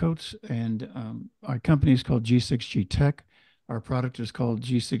is Steve Coates, and our company is called G6G Tech. Our product is called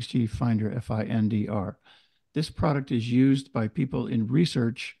G6G Finder, FINDR. This product is used by people in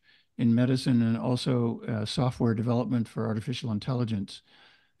research in medicine and also software development for artificial intelligence.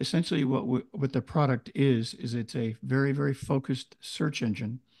 Essentially, what the product is it's a very, very focused search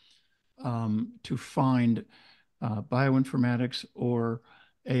engine to find bioinformatics or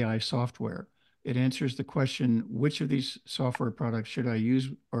AI software. It answers the question, which of these software products should I use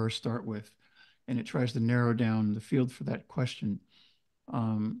or start with? And it tries to narrow down the field for that question.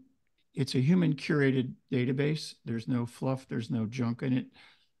 It's a human curated database. There's no fluff, there's no junk in it.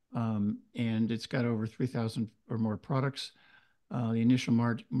 And it's got over 3,000 or more products. The initial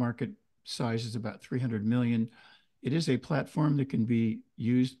market size is about 300 million. It is a platform that can be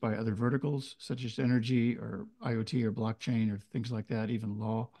used by other verticals, such as energy or IoT or blockchain or things like that, even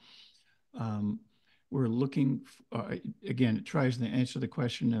law. We're looking, again, it tries to answer the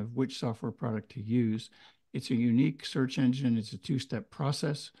question of which software product to use. It's a unique search engine. It's a two-step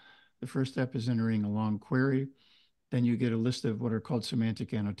process. The first step is entering a long query. Then you get a list of what are called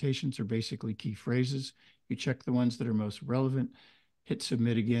semantic annotations, or basically key phrases. You check the ones that are most relevant, hit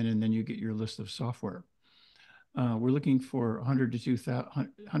submit again, and then you get your list of software. We're looking for 100 to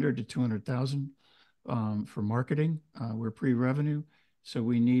 200,000 for marketing. We're pre-revenue, so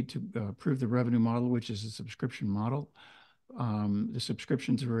we need to prove the revenue model, which is a subscription model. The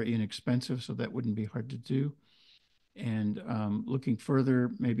subscriptions are very inexpensive, so that wouldn't be hard to do. And looking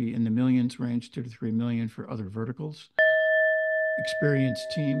further, maybe in the millions range, 2 to 3 million for other verticals.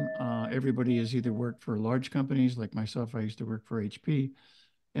 Experienced team. Everybody has either worked for large companies like myself. I used to work for HP,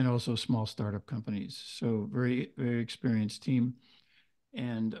 and also small startup companies. So very, very experienced team,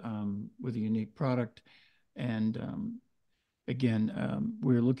 and with a unique product. And again,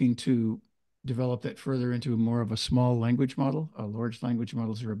 we're looking to develop that further into more of a small language model. Large language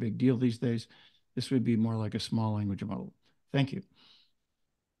models are a big deal these days. This would be more like a small language model. Thank you.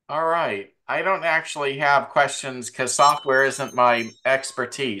 All right. I don't actually have questions because software isn't my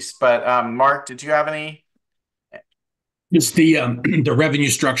expertise. But Mark, did you have any? Just the revenue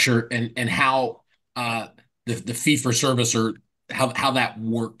structure and how the fee for service, or how that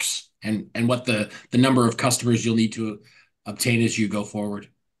works, and what the number of customers you'll need to obtain as you go forward.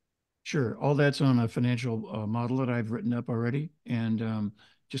 Sure. All that's on a financial model that I've written up already. And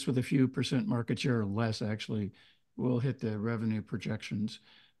just with a few % market share or less, actually, we'll hit the revenue projections.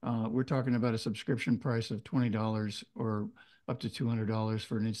 We're talking about a subscription price of $20 or up to $200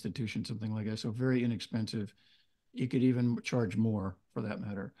 for an institution, something like that. So very inexpensive. You could even charge more for that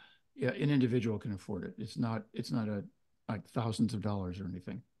matter. Yeah, an individual can afford it. It's not like thousands of dollars or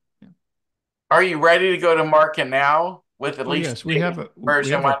anything. Yeah. Are you ready to go to market now with at least yes, we have a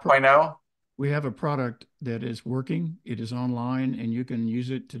version 1.0? We have a product that is working. It is online, and you can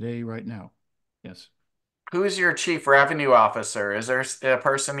use it today, right now. Yes. Who's your chief revenue officer? Is there a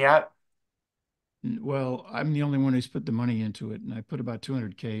person yet? Well, I'm the only one who's put the money into it, and I put about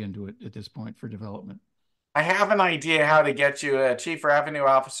 200K into it at this point for development. I have an idea how to get you a chief revenue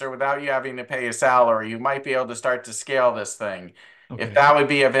officer without you having to pay a salary. You might be able to start to scale this thing. Okay. If that would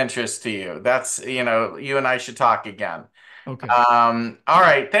be of interest to you. That's, you and I should talk again. Okay. All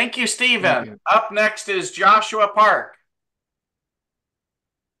right. Thank you, Stephen. Thank you. Up next is Joshua Park.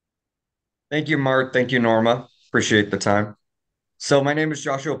 Thank you, Mark. Thank you, Norma. Appreciate the time. So my name is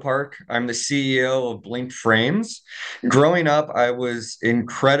Joshua Park. I'm the CEO of Blink Frames. Growing up, I was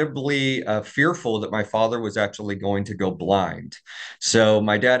incredibly fearful that my father was actually going to go blind. So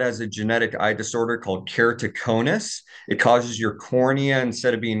my dad has a genetic eye disorder called keratoconus. It causes your cornea,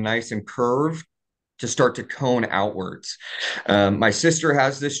 instead of being nice and curved, to start to cone outwards. My sister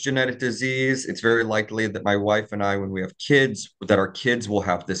has this genetic disease. It's very likely that my wife and I, when we have kids, that our kids will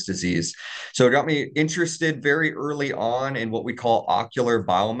have this disease. So it got me interested very early on in what we call ocular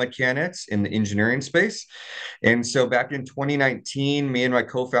biomechanics in the engineering space. And so back in 2019, me and my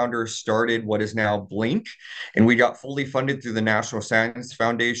co-founder started what is now Blink, and we got fully funded through the National Science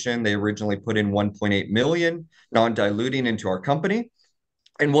Foundation. They originally put in 1.8 million, non-diluting, into our company.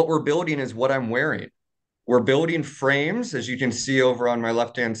 And what we're building is what I'm wearing. We're building frames, as you can see over on my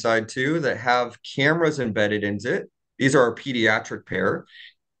left-hand side too, that have cameras embedded into it. These are our pediatric pair.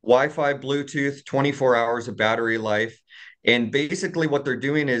 Wi-Fi, Bluetooth, 24 hours of battery life. And basically what they're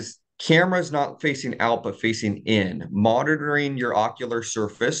doing is cameras not facing out, but facing in, monitoring your ocular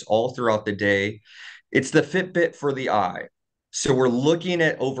surface all throughout the day. It's the Fitbit for the eye. So we're looking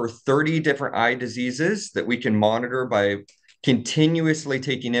at over 30 different eye diseases that we can monitor by continuously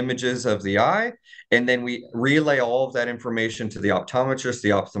taking images of the eye, and then we relay all of that information to the optometrist, the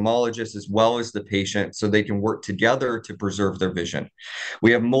ophthalmologist, as well as the patient, so they can work together to preserve their vision.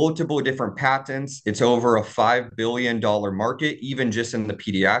 We have multiple different patents. It's over a $5 billion market, even just in the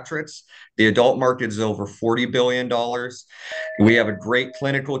pediatrics. The adult market is over $40 billion. We have a great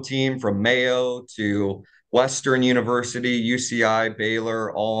clinical team from Mayo to Western University, UCI,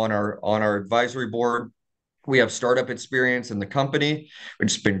 Baylor, all on our advisory board. We have startup experience in the company,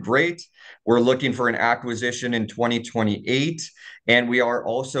 which has been great. We're looking for an acquisition in 2028, and we are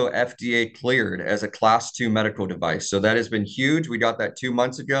also FDA cleared as a Class 2 medical device. So that has been huge. We got that 2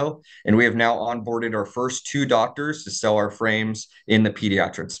 months ago, and we have now onboarded our first 2 doctors to sell our frames in the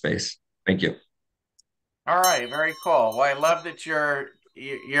pediatric space. Thank you. All right, very cool. Well, I love that you're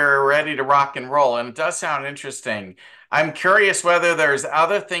ready to rock and roll, and it does sound interesting. I'm curious whether there's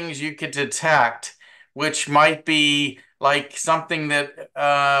other things you could detect which might be like something that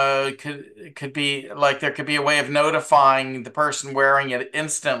could be like there could be a way of notifying the person wearing it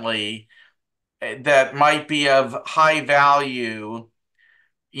instantly that might be of high value,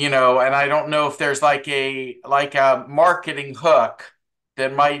 and I don't know if there's like a marketing hook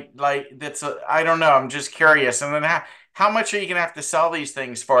that might I don't know. I'm just curious. And then how much are you gonna have to sell these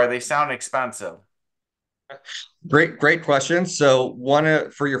things for? They sound expensive. Great question. So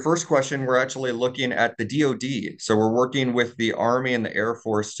for your first question, we're actually looking at the DoD. So we're working with the Army and the Air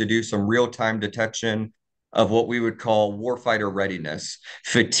Force to do some real-time detection of what we would call warfighter readiness,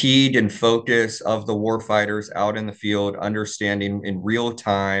 fatigue and focus of the warfighters out in the field, understanding in real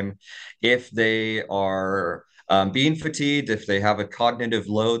time if they are being fatigued, if they have a cognitive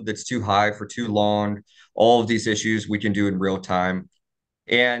load that's too high for too long. All of these issues we can do in real time.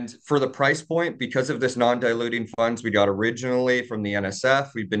 And for the price point, because of this non-diluting funds we got originally from the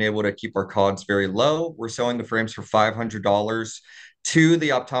NSF, we've been able to keep our COGS very low. We're selling the frames for $500 to the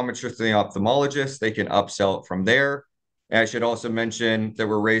optometrist and the ophthalmologist. They can upsell it from there. And I should also mention that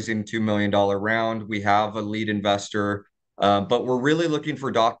we're raising $2 million round. We have a lead investor, but we're really looking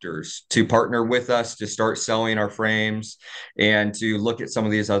for doctors to partner with us to start selling our frames and to look at some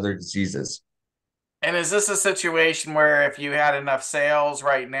of these other diseases. And is this a situation where if you had enough sales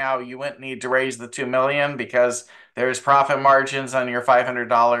right now, you wouldn't need to raise the 2 million because there's profit margins on your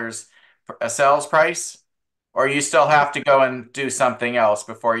 $500 a sales price? Or you still have to go and do something else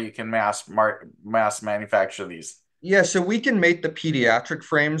before you can mass manufacture these? Yeah, so we can make the pediatric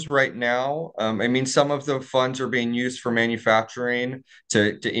frames right now. I mean, some of the funds are being used for manufacturing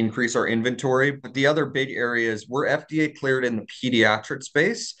to increase our inventory, but the other big area is we're FDA cleared in the pediatric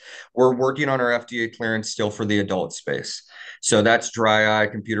space. We're working on our FDA clearance still for the adult space. So that's dry eye,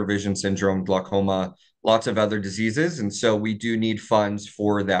 computer vision syndrome, glaucoma, lots of other diseases. And so we do need funds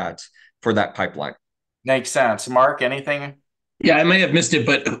for that pipeline. Makes sense. Mark, anything? Yeah, I may have missed it,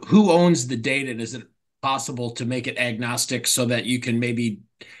 but who owns the data? Is it possible to make it agnostic so that you can maybe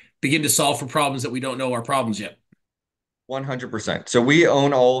begin to solve for problems that we don't know are problems yet? 100%. So we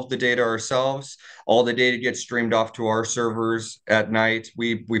own all of the data ourselves. All the data gets streamed off to our servers at night.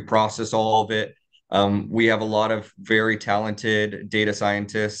 We process all of it. We have a lot of very talented data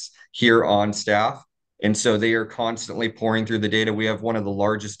scientists here on staff. And so they are constantly pouring through the data. We have one of the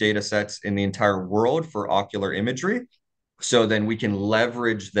largest data sets in the entire world for ocular imagery. So then we can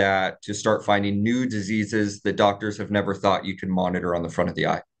leverage that to start finding new diseases that doctors have never thought you can monitor on the front of the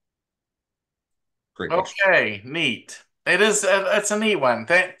eye. Great question. Okay, neat. It's a neat one.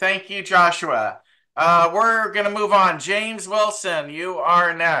 Thank you, Joshua. We're going to move on. James Wilson, you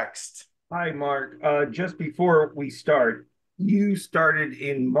are next. Hi, Mark. Just before we start, you started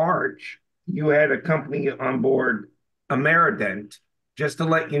in March. You had a company on board, Amerident. Just to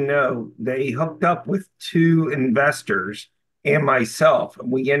let you know, they hooked up with 2 investors and myself.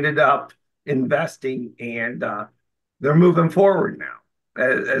 We ended up investing, and they're moving forward now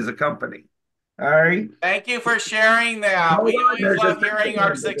as a company. All right. Thank you for sharing that. We always love hearing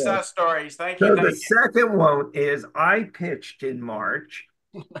our success stories. Thank you. So the second one is I pitched in March,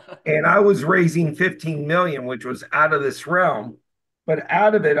 and I was raising 15 million, which was out of this realm. But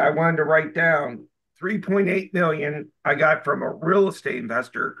out of it, I wanted to write down 3.8 million I got from a real estate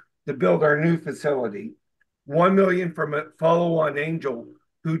investor to build our new facility. 1 million from a follow-on angel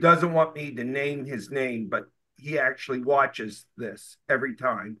who doesn't want me to name his name, but he actually watches this every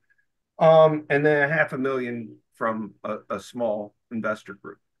time. And then 500,000 from a small investor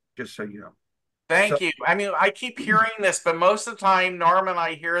group, just so you know. Thank you. I mean, I keep hearing this, but most of the time, Norm and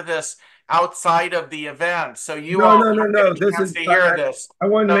I hear this outside of the event. So you no. This is to hear this. I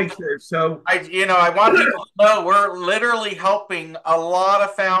want to make sure. So I want people to know we're literally helping a lot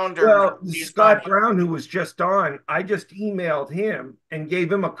of founders. Well, Scott Brown, who was just on, I just emailed him and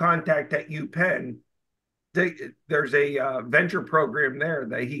gave him a contact at UPenn. There's a venture program there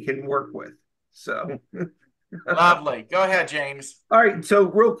that he can work with. So lovely. Go ahead, James. All right. So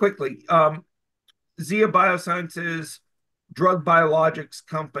real quickly, Zia Biosciences, drug biologics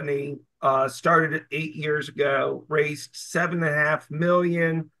company, started 8 years ago, raised $7.5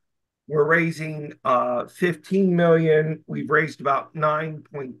 million. We're raising 15 million. We've raised about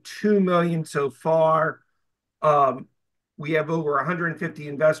 9.2 million so far. We have over 150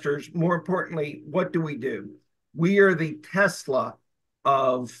 investors. More importantly, what do? We are the Tesla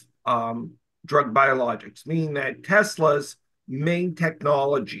of drug biologics, meaning that Tesla's main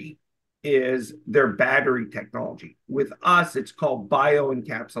technology is their battery technology. With us, it's called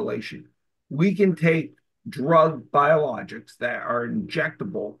bioencapsulation. We can take drug biologics that are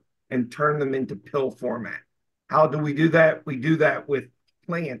injectable and turn them into pill format. How do we do that? We do that with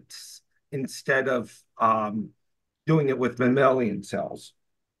plants instead of doing it with mammalian cells.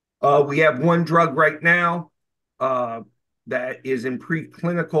 We have one drug right now that is in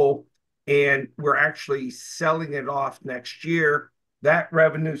preclinical, and we're actually selling it off next year. That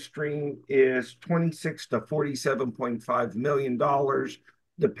revenue stream is $26 to $47.5 million,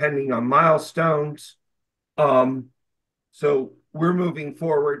 depending on milestones. So we're moving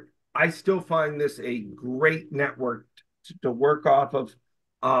forward. I still find this a great network to work off of.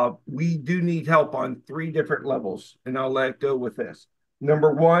 We do need help on 3 different levels, and I'll let go with this.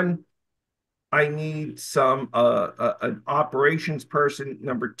 Number one, I need some an operations person.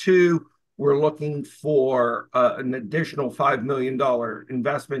 Number two, we're looking for an additional $5 million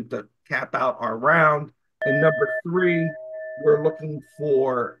investment to cap out our round. And number three, we're looking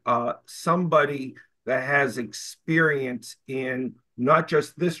for somebody that has experience in not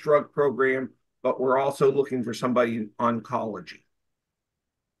just this drug program, but we're also looking for somebody in oncology.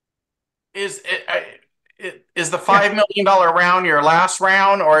 Is the $5 million round your last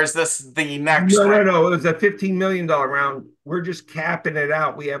round, or is this the next round? No. It was a $15 million round. We're just capping it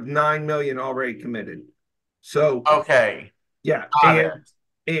out. We have $9 million already committed. So okay, yeah,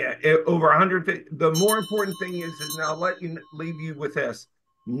 over 150. The more important thing is now leave you with this.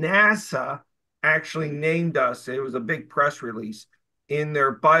 NASA actually named us. It was a big press release in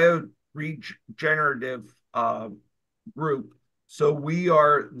their bioregenerative group. So we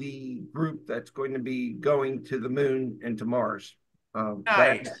are the group that's going to be going to the moon and to Mars.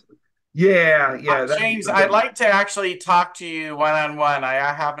 Nice. James, I'd like to actually talk to you one-on-one. I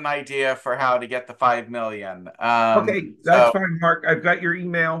have an idea for how to get the $5 million. Okay, that's fine, Mark. I've got your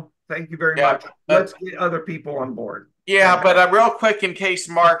email. Thank you very much. Let's get other people on board. Yeah, but real quick, in case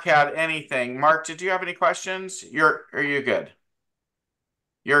Mark had anything. Mark, did you have any questions? Are you good?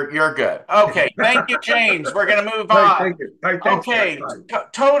 You're good. Okay, thank you, James. We're gonna move on. Thank you. Okay,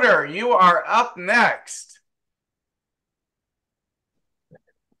 Toder, you are up next.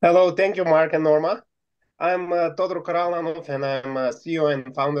 Hello, thank you, Mark and Norma. I'm Todor Karalanov, and I'm CEO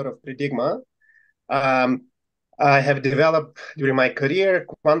and founder of Predigma. I have developed during my career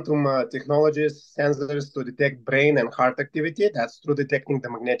quantum technologies, sensors to detect brain and heart activity. That's through detecting the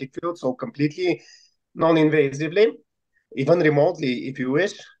magnetic field, so completely non-invasively, even remotely if you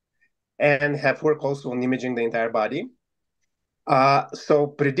wish, and have worked also on imaging the entire body.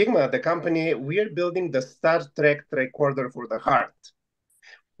 So Predigma, the company, we're building the Star Trek tricorder for the heart.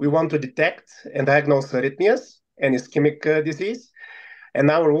 We want to detect and diagnose arrhythmias and ischemic disease.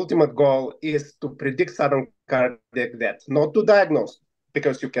 And our ultimate goal is to predict sudden cardiac death, not to diagnose,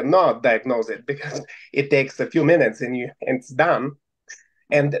 because you cannot diagnose it because it takes a few minutes and it's done.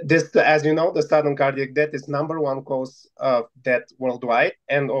 And this, as you know, the sudden cardiac death is #1 cause of death worldwide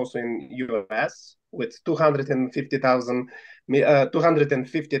and also in US, with 250,000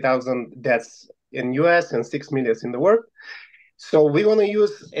 deaths in US and 6 million in the world. So we want to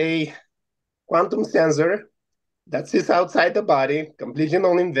use a quantum sensor that sits outside the body, completely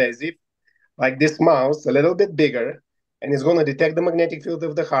non-invasive, like this mouse, a little bit bigger, and it's going to detect the magnetic field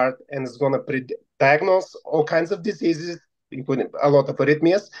of the heart, and it's going to diagnose all kinds of diseases, including a lot of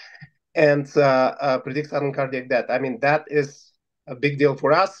arrhythmias, and predict sudden cardiac death. I mean, that is a big deal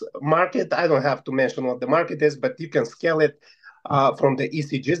for us. Market, I don't have to mention what the market is, but you can scale it from the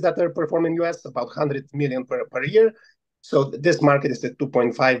ECGs that are performed in US, about 100 million per year. So this market is at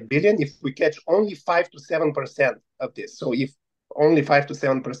 2.5 billion. If we catch only 5 to 7% of this, so if only 5 to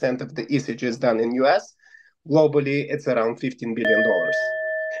 7% of the ECG is done in US, globally it's around $15 billion.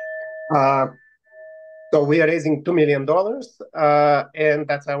 So we are raising $2 million, and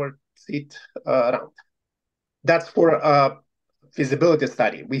that's our seed round. That's for a feasibility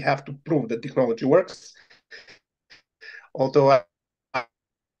study. We have to prove the technology works. Although I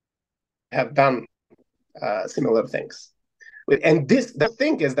have done similar things. And the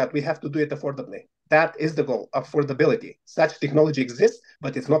thing is that we have to do it affordably. That is the goal, affordability. Such technology exists,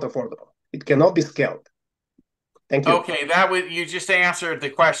 but it's not affordable. It cannot be scaled. Thank you. Okay, you just answered the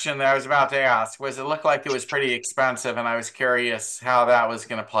question that I was about to ask. Was it looked like it was pretty expensive, and I was curious how that was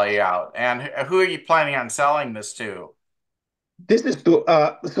going to play out. And who are you planning on selling this to? This is to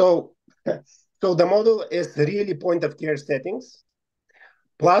so the model is really point of care settings.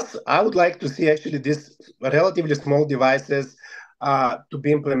 Plus, I would like to see actually these relatively small devices to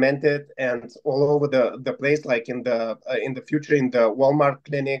be implemented and all over the place, like in the future in the Walmart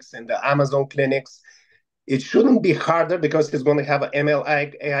clinics and the Amazon clinics. It shouldn't be harder because it's going to have an ML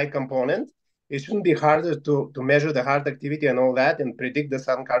AI component. It shouldn't be harder to measure the heart activity and all that and predict the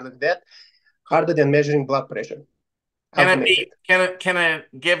sudden cardiac death, harder than measuring blood pressure. Can it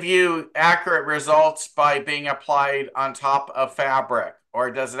give you accurate results by being applied on top of fabric, or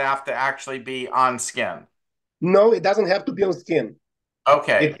does it have to actually be on skin? No, it doesn't have to be on skin.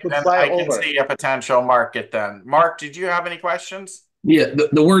 Okay, then I can see a potential market then. Mark, did you have any questions? Yeah,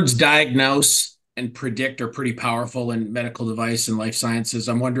 the words diagnose and predict are pretty powerful in medical device and life sciences.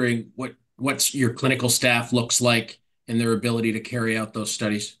 I'm wondering what's your clinical staff looks like in their ability to carry out those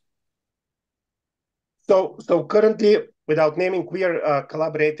studies. So currently without naming, we are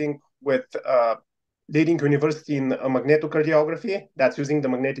collaborating with leading university in magnetocardiography that's using the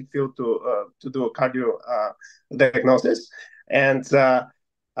magnetic field to do a cardio diagnosis. And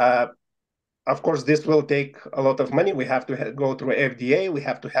of course, this will take a lot of money. We have to go through FDA. We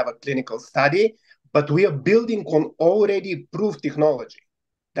have to have a clinical study, but we are building on already proved technology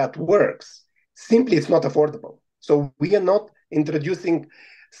that works. Simply, it's not affordable. So we are not introducing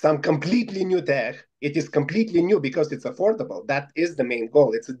some completely new tech. It is completely new because it's affordable. That is the main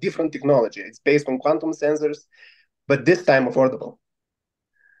goal. It's a different technology. It's based on quantum sensors, but this time affordable.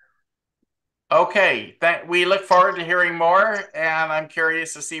 Okay, we look forward to hearing more, and I'm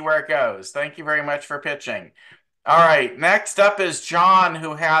curious to see where it goes. Thank you very much for pitching. All right, next up is John,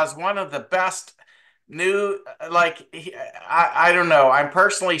 who has one of the best new, I don't know, I'm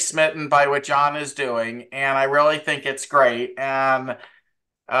personally smitten by what John is doing, and I really think it's great, and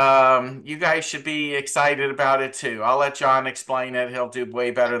you guys should be excited about it too. I'll let John explain it. He'll do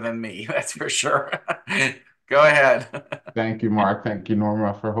way better than me, that's for sure. Go ahead. Thank you, Mark. Thank you,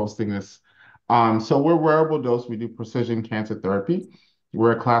 Norma, for hosting this. So we're wearable dose. We do precision cancer therapy.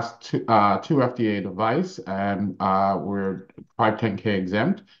 We're a class 2 FDA device, and we're 510(k)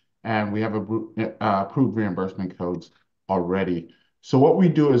 exempt, and we have approved reimbursement codes already. So what we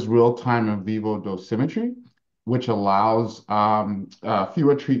do is real-time in vivo dosimetry, which allows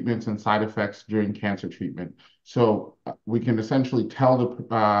fewer treatments and side effects during cancer treatment. So we can essentially tell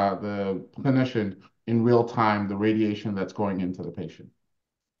the clinician in real time the radiation that's going into the patient.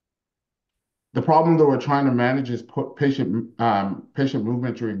 The problem that we're trying to manage is patient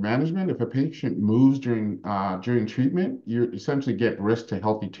movement during management. If a patient moves during treatment, you essentially get risk to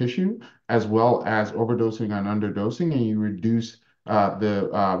healthy tissue, as well as overdosing and underdosing, and you reduce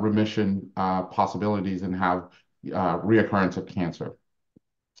the remission possibilities and have reoccurrence of cancer.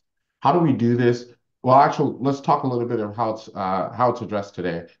 How do we do this? Well, actually, let's talk a little bit of how it's addressed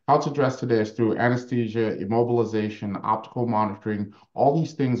today. How it's addressed today is through anesthesia, immobilization, optical monitoring. All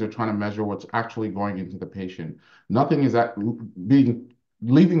these things are trying to measure what's actually going into the patient. Nothing is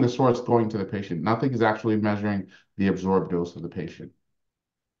leaving the source going to the patient. Nothing is actually measuring the absorbed dose of the patient.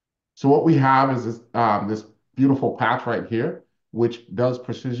 So what we have is this beautiful patch right here, which does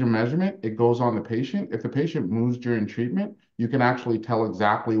precision measurement. It goes on the patient. If the patient moves during treatment, you can actually tell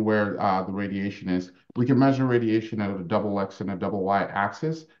exactly where the radiation is. We can measure radiation at a double X and a double Y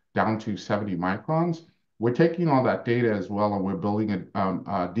axis down to 70 microns. We're taking all that data as well, and we're building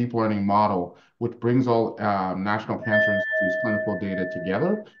a deep learning model, which brings all National Cancer Institute's clinical data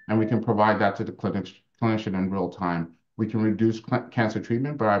together, and we can provide that to the clinician in real time. We can reduce cancer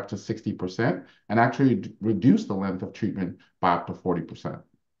treatment by up to 60% and actually reduce the length of treatment by up to 40%.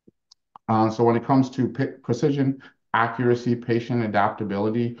 So when it comes to precision, accuracy, patient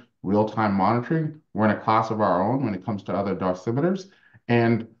adaptability, real-time monitoring, we're in a class of our own when it comes to other dosimeters.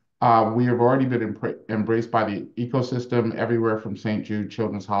 And we have already been embraced by the ecosystem everywhere from St. Jude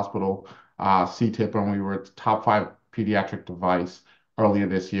Children's Hospital, CTIP, and we were top 5 pediatric device earlier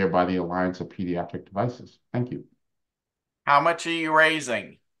this year by the Alliance of Pediatric Devices. Thank you. How much are you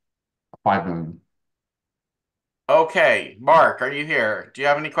raising? $5 million. Okay, Mark, are you here? Do you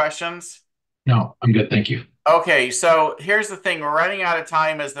have any questions? No, I'm good. Thank you. Okay, so here's the thing. We're running out of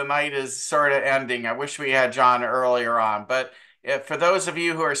time as the night is sort of ending. I wish we had John earlier on, but for those of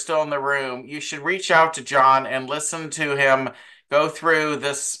you who are still in the room, you should reach out to John and listen to him go through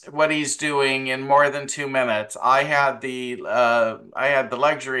what he's doing in more than 2 minutes. I had the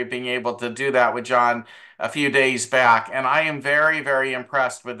luxury of being able to do that with John a few days back, and I am very, very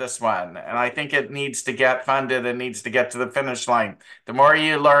impressed with this one. And I think it needs to get funded and needs to get to the finish line. The more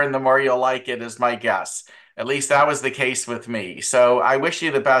you learn, the more you'll like it, is my guess. At least that was the case with me. So I wish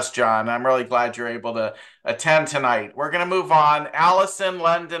you the best, John. I'm really glad you're able to attend tonight. We're going to move on. Allison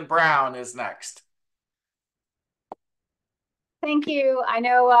London Brown is next. Thank you. I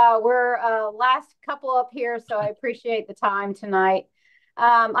know we're last couple up here, so I appreciate the time tonight.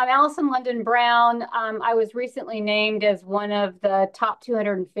 I'm Allison London Brown. I was recently named as one of the top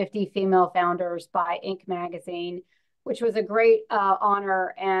 250 female founders by Inc. magazine, which was a great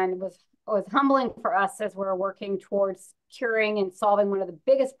honor and was humbling for us as we're working towards curing and solving one of the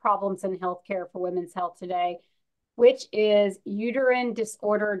biggest problems in healthcare for women's health today, which is uterine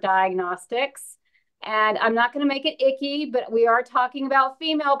disorder diagnostics. And I'm not going to make it icky, but we are talking about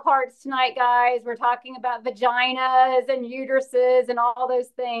female parts tonight, guys. We're talking about vaginas and uteruses and all those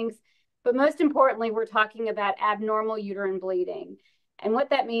things. But most importantly, we're talking about abnormal uterine bleeding. And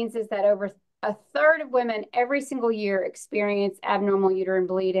what that means is that over a third of women every single year experience abnormal uterine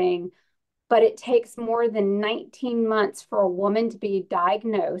bleeding, but it takes more than 19 months for a woman to be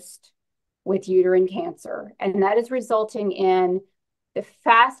diagnosed with uterine cancer. And that is resulting in the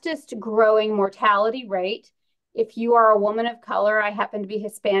fastest growing mortality rate. If you are a woman of color, I happen to be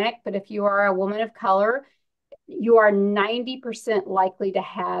Hispanic, but if you are a woman of color, you are 90% likely to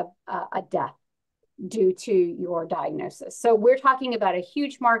have a death due to your diagnosis. So we're talking about a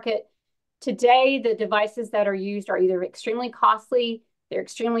huge market. Today, the devices that are used are either extremely costly, they're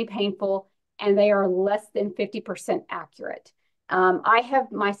extremely painful, and they are less than 50% accurate. I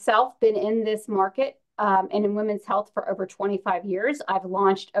have myself been in this market and in women's health for over 25 years. I've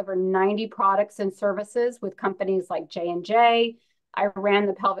launched over 90 products and services with companies like J&J. I ran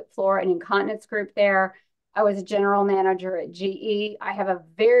the pelvic floor and incontinence group there. I was a general manager at GE. I have a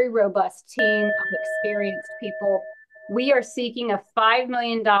very robust team of experienced people. We are seeking a $5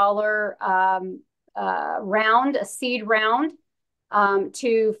 million round, a seed round,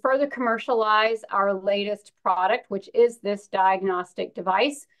 to further commercialize our latest product, which is this diagnostic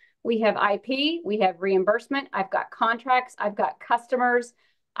device. We have IP, we have reimbursement, I've got contracts, I've got customers,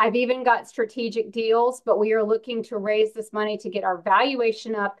 I've even got strategic deals, but we are looking to raise this money to get our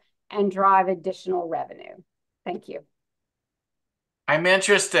valuation up and drive additional revenue. Thank you. I'm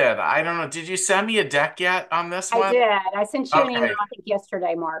interested. I don't know. Did you send me a deck yet on this one? I did. I sent you an email, I think,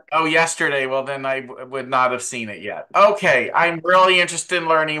 yesterday, Mark. Oh, yesterday. Well, then I would not have seen it yet. Okay. I'm really interested in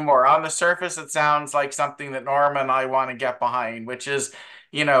learning more. On the surface, it sounds like something that Norma and I want to get behind, which is,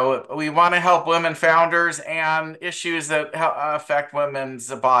 you know, we want to help women founders and issues that affect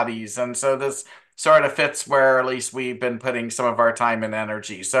women's bodies. And so this sort of fits where at least we've been putting some of our time and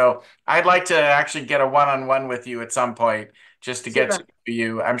energy. So I'd like to actually get a one-on-one with you at some point just to get to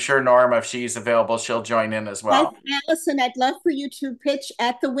you. I'm sure Norma, if she's available, she'll join in as well. Allison, I'd love for you to pitch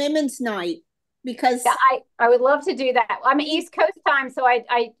at the women's night because I would love to do that. I'm East Coast time, so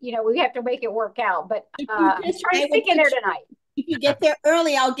I you know, we have to make it work out. But I'm trying to stick in there tonight. If you get there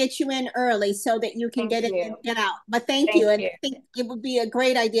early, I'll get you in early so that you can get in and get out. But thank you. And I think it would be a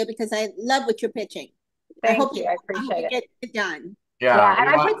great idea because I love what you're pitching. I appreciate it. Get it done. Yeah, and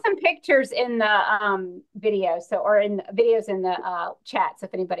I put some pictures in the video, or in videos in the chat, so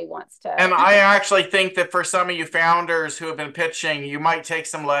if anybody wants to. And I actually think that for some of you founders who have been pitching, you might take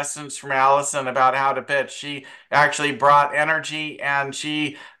some lessons from Allison about how to pitch. She actually brought energy, and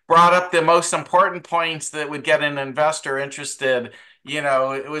she brought up the most important points that would get an investor interested. You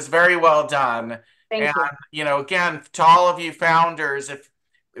know, it was very well done. Thank you. You know, again, to all of you founders,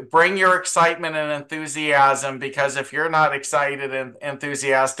 bring your excitement and enthusiasm, because if you're not excited and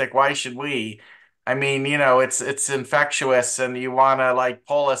enthusiastic, why should we? I mean, you know, it's infectious, and you want to like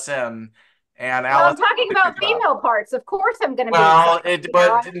pull us in. And I'm talking about female parts. Of course, I'm going to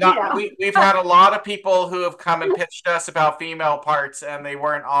be. We've had a lot of people who have come and pitched us about female parts, and they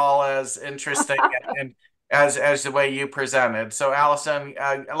weren't all as interesting and as the way you presented. So, Allison,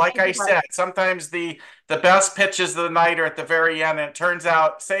 like I said, sometimes the best pitches of the night are at the very end. And it turns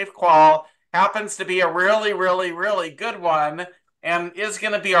out SafeQual happens to be a really, really, really good one, and is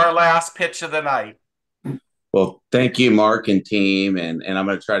going to be our last pitch of the night. Well, thank you, Mark and team, and I'm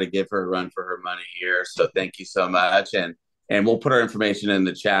going to try to give her a run for her money here. So thank you so much, and we'll put our information in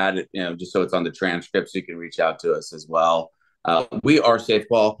the chat, you know, just so it's on the transcript, so you can reach out to us as well. We are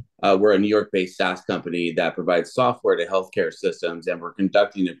SafeQual. We're a New York-based SaaS company that provides software to healthcare systems, and we're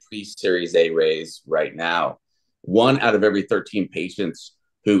conducting a pre-Series A raise right now. 1 out of every 13 patients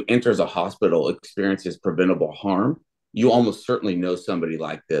who enters a hospital experiences preventable harm. You almost certainly know somebody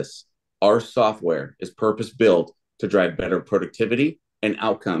like this. Our software is purpose-built to drive better productivity and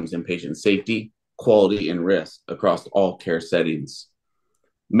outcomes in patient safety, quality, and risk across all care settings.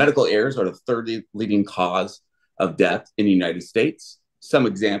 Medical errors are the third leading cause of death in the United States. Some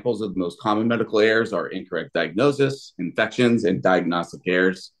examples of the most common medical errors are incorrect diagnosis, infections, and diagnostic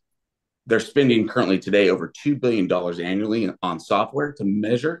errors. They're spending currently today over $2 billion annually on software to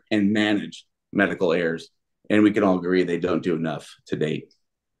measure and manage medical errors. And we can all agree they don't do enough to date.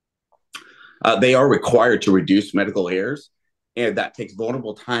 They are required to reduce medical errors, and that takes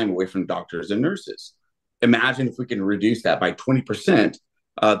vulnerable time away from doctors and nurses. Imagine if we can reduce that by 20%,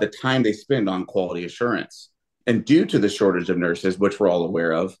 the time they spend on quality assurance. And due to the shortage of nurses, which we're all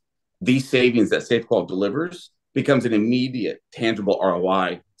aware of, these savings that SafeQual delivers becomes an immediate, tangible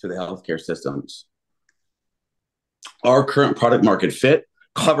ROI to the healthcare systems. Our current product market fit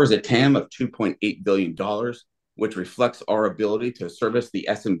covers a TAM of $2.8 billion, which reflects our ability to service the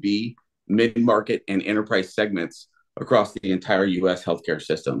SMB, mid-market, and enterprise segments across the entire U.S. healthcare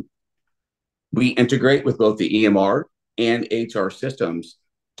system. We integrate with both the EMR and HR systems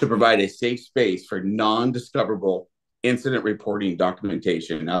to provide a safe space for non-discoverable incident reporting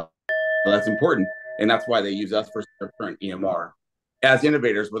documentation. Now, that's important, and that's why they use us for their current EMR. as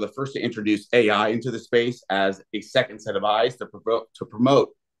innovators, we're the first to introduce AI into the space as a second set of eyes to promote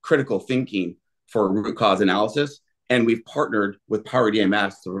critical thinking for root cause analysis. And we've partnered with Power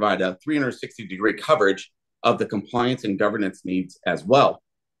DMS to provide a 360-degree coverage of the compliance and governance needs as well.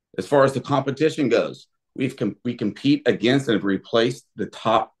 As far as the competition goes, we compete against and have replaced the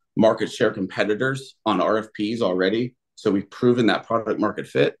top market share competitors on RFPs already. So we've proven that product market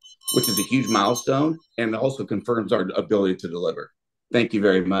fit, which is a huge milestone and also confirms our ability to deliver. Thank you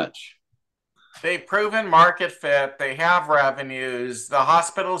very much. They've proven market fit. They have revenues. The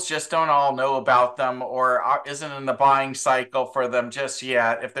hospitals just don't all know about them or isn't in the buying cycle for them just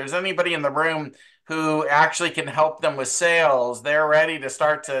yet. If there's anybody in the room who actually can help them with sales, they're ready to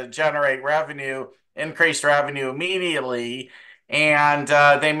start to generate revenue, increased revenue immediately. And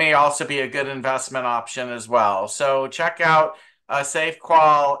they may also be a good investment option as well. So check out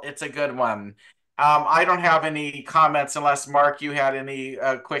SafeQual. It's a good one. I don't have any comments unless, Mark, you had any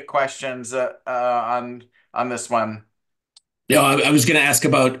quick questions on this one. No, I was going to ask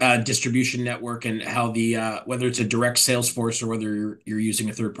about distribution network and how whether it's a direct sales force or whether you're using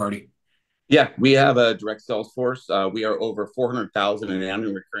a third party. Yeah, we have a direct sales force. We are over 400,000 in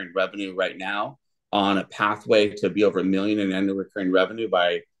annual recurring revenue right now, on a pathway to be over $1 million in annual recurring revenue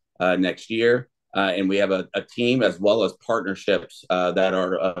by next year. And we have a team as well as partnerships that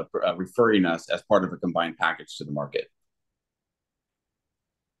are referring us as part of a combined package to the market.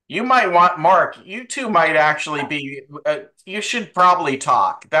 You might want, Mark, you two might actually be, you should probably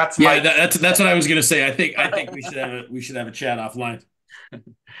talk. That's what I was going to say. I think we should have a chat offline.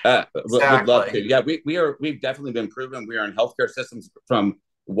 Exactly. Would love to. Yeah, we've definitely been proven. We are in healthcare systems from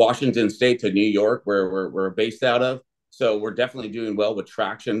Washington State to New York, where we're based out of. So we're definitely doing well with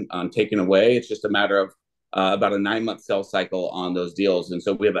traction on taking away. It's just a matter of about a 9-month sales cycle on those deals. And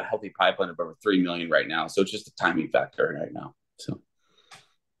so we have a healthy pipeline of over 3 million right now. So it's just a timing factor right now. So.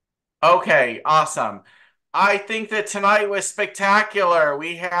 Okay, awesome. I think that tonight was spectacular.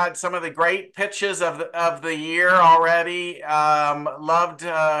 We had some of the great pitches of the year already. Loved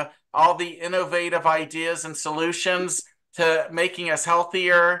all the innovative ideas and solutions to making us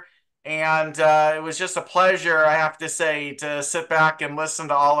healthier. And it was just a pleasure, I have to say, to sit back and listen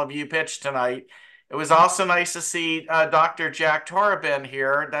to all of you pitch tonight. It was also nice to see Dr. Jack Torabin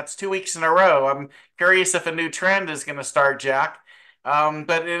here. That's 2 weeks in a row. I'm curious if a new trend is going to start, Jack.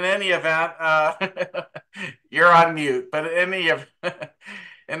 But in any event, you're on mute. But in any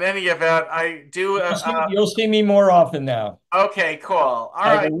event, I do. You'll see me more often now. Okay, cool. All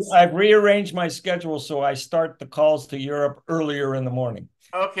right. I've rearranged my schedule so I start the calls to Europe earlier in the morning.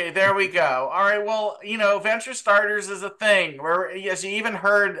 Okay, there we go. All right, well, Venture Starters is a thing. As you even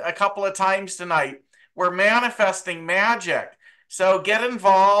heard a couple of times tonight, we're manifesting magic. So get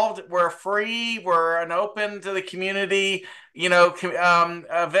involved. We're free. We're an open to the community,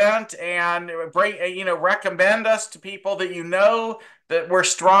 event, and recommend us to people that that we're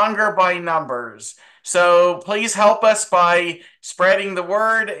stronger by numbers. So please help us by spreading the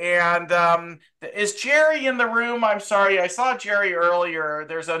word. And is Jerry in the room? I'm sorry, I saw Jerry earlier.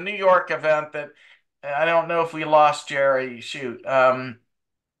 There's a New York event that I don't know if we lost Jerry. Shoot,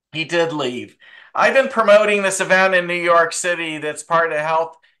 he did leave. I've been promoting this event in New York City that's part of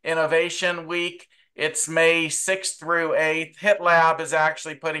Health Innovation Week. It's May 6th through 8th. HitLab is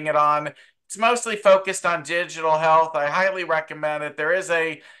actually putting it on. It's mostly focused on digital health. I highly recommend it. There is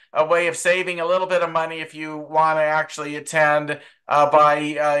a way of saving a little bit of money if you want to actually attend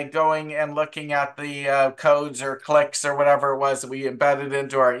by going and looking at the codes or clicks or whatever it was that we embedded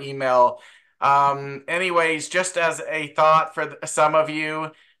into our email. Anyways, just as a thought for some of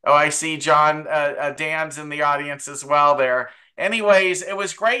you, I see John Dan's in the audience as well there. Anyways, it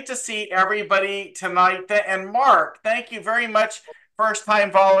was great to see everybody tonight. And Mark, thank you very much. First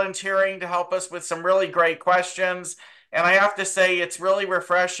time volunteering to help us with some really great questions. And I have to say, it's really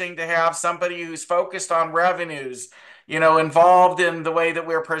refreshing to have somebody who's focused on revenues, involved in the way that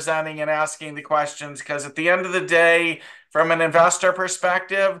we're presenting and asking the questions. Because at the end of the day, from an investor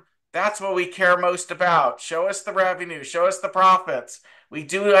perspective, that's what we care most about. Show us the revenue, show us the profits. We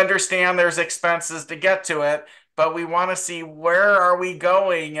do understand there's expenses to get to it, but we want to see where are we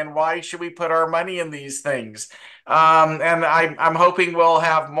going and why should we put our money in these things. And I'm hoping we'll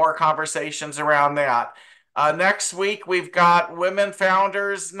have more conversations around that. Next week, we've got Women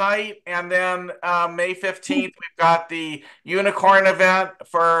Founders Night, and then May 15th, we've got the Unicorn event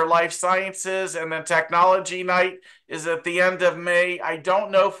for life sciences, and then Technology Night is at the end of May. I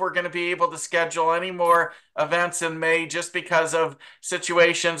don't know if we're going to be able to schedule any more events in May just because of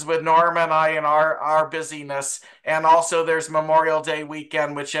situations with Norma and I and our busyness. And also there's Memorial Day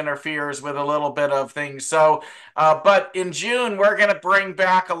weekend, which interferes with a little bit of things. So, but in June, we're going to bring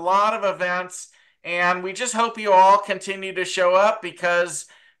back a lot of events. And we just hope you all continue to show up because,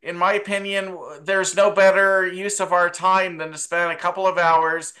 in my opinion, there's no better use of our time than to spend a couple of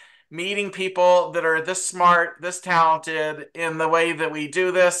hours meeting people that are this smart, this talented in the way that we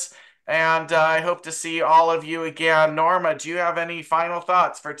do this. And I hope to see all of you again. Norma, do you have any final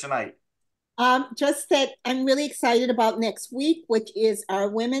thoughts for tonight? Just that I'm really excited about next week, which is our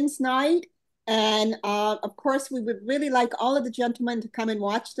Women's Night. And of course, we would really like all of the gentlemen to come and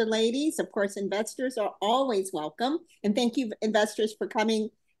watch the ladies. Of course, investors are always welcome. And thank you, investors, for coming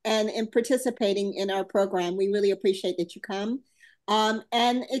and participating in our program. We really appreciate that you come.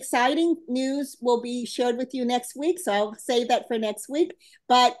 And exciting news will be shared with you next week. So I'll save that for next week.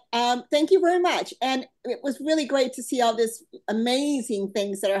 But thank you very much. And it was really great to see all these amazing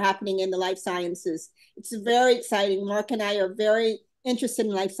things that are happening in the life sciences. It's very exciting. Mark and I are very interested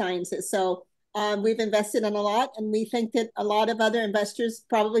in life sciences. So we've invested in a lot, and we think that a lot of other investors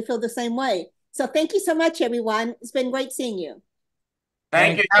probably feel the same way. So thank you so much, everyone. It's been great seeing you.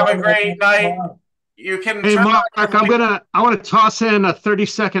 Thank you. Have a great night. You can. Hey, Mark, I want to toss in a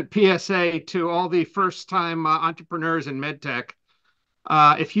 30-second PSA to all the first-time entrepreneurs in medtech.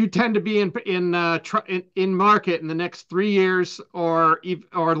 If you tend to be in market in the next 3 years or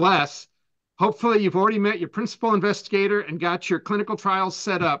less, hopefully you've already met your principal investigator and got your clinical trials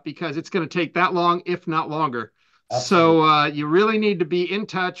set up, because it's going to take that long, if not longer. Absolutely. So you really need to be in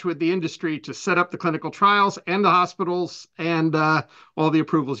touch with the industry to set up the clinical trials and the hospitals and all the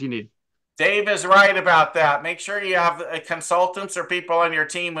approvals you need. Dave is right about that. Make sure you have consultants or people on your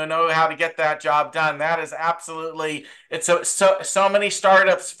team who know how to get that job done. That is absolutely, so many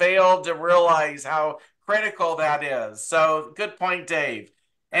startups fail to realize how critical that is. So good point, Dave.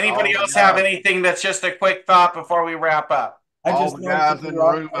 Anybody else have anything that's just a quick thought before we wrap up? All the guys in the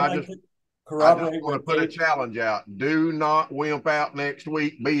room, I just want to put a challenge out. Do not wimp out next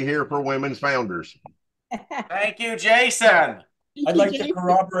week. Be here for Women's Founders. Thank you, Jason. I'd like to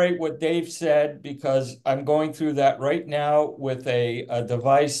corroborate what Dave said, because I'm going through that right now with a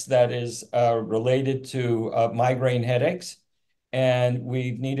device that is related to migraine headaches. And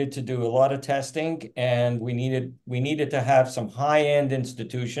we needed to do a lot of testing, and we needed to have some high-end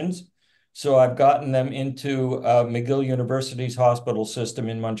institutions. So I've gotten them into McGill University's hospital system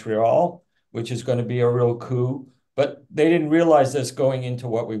in Montreal, which is going to be a real coup. But they didn't realize this going into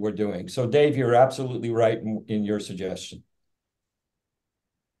what we were doing. So Dave, you're absolutely right in your suggestion.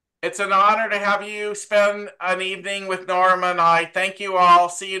 It's an honor to have you spend an evening with Norma and I. Thank you all.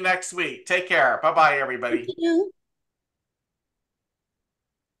 See you next week. Take care. Bye-bye, everybody. Thank you.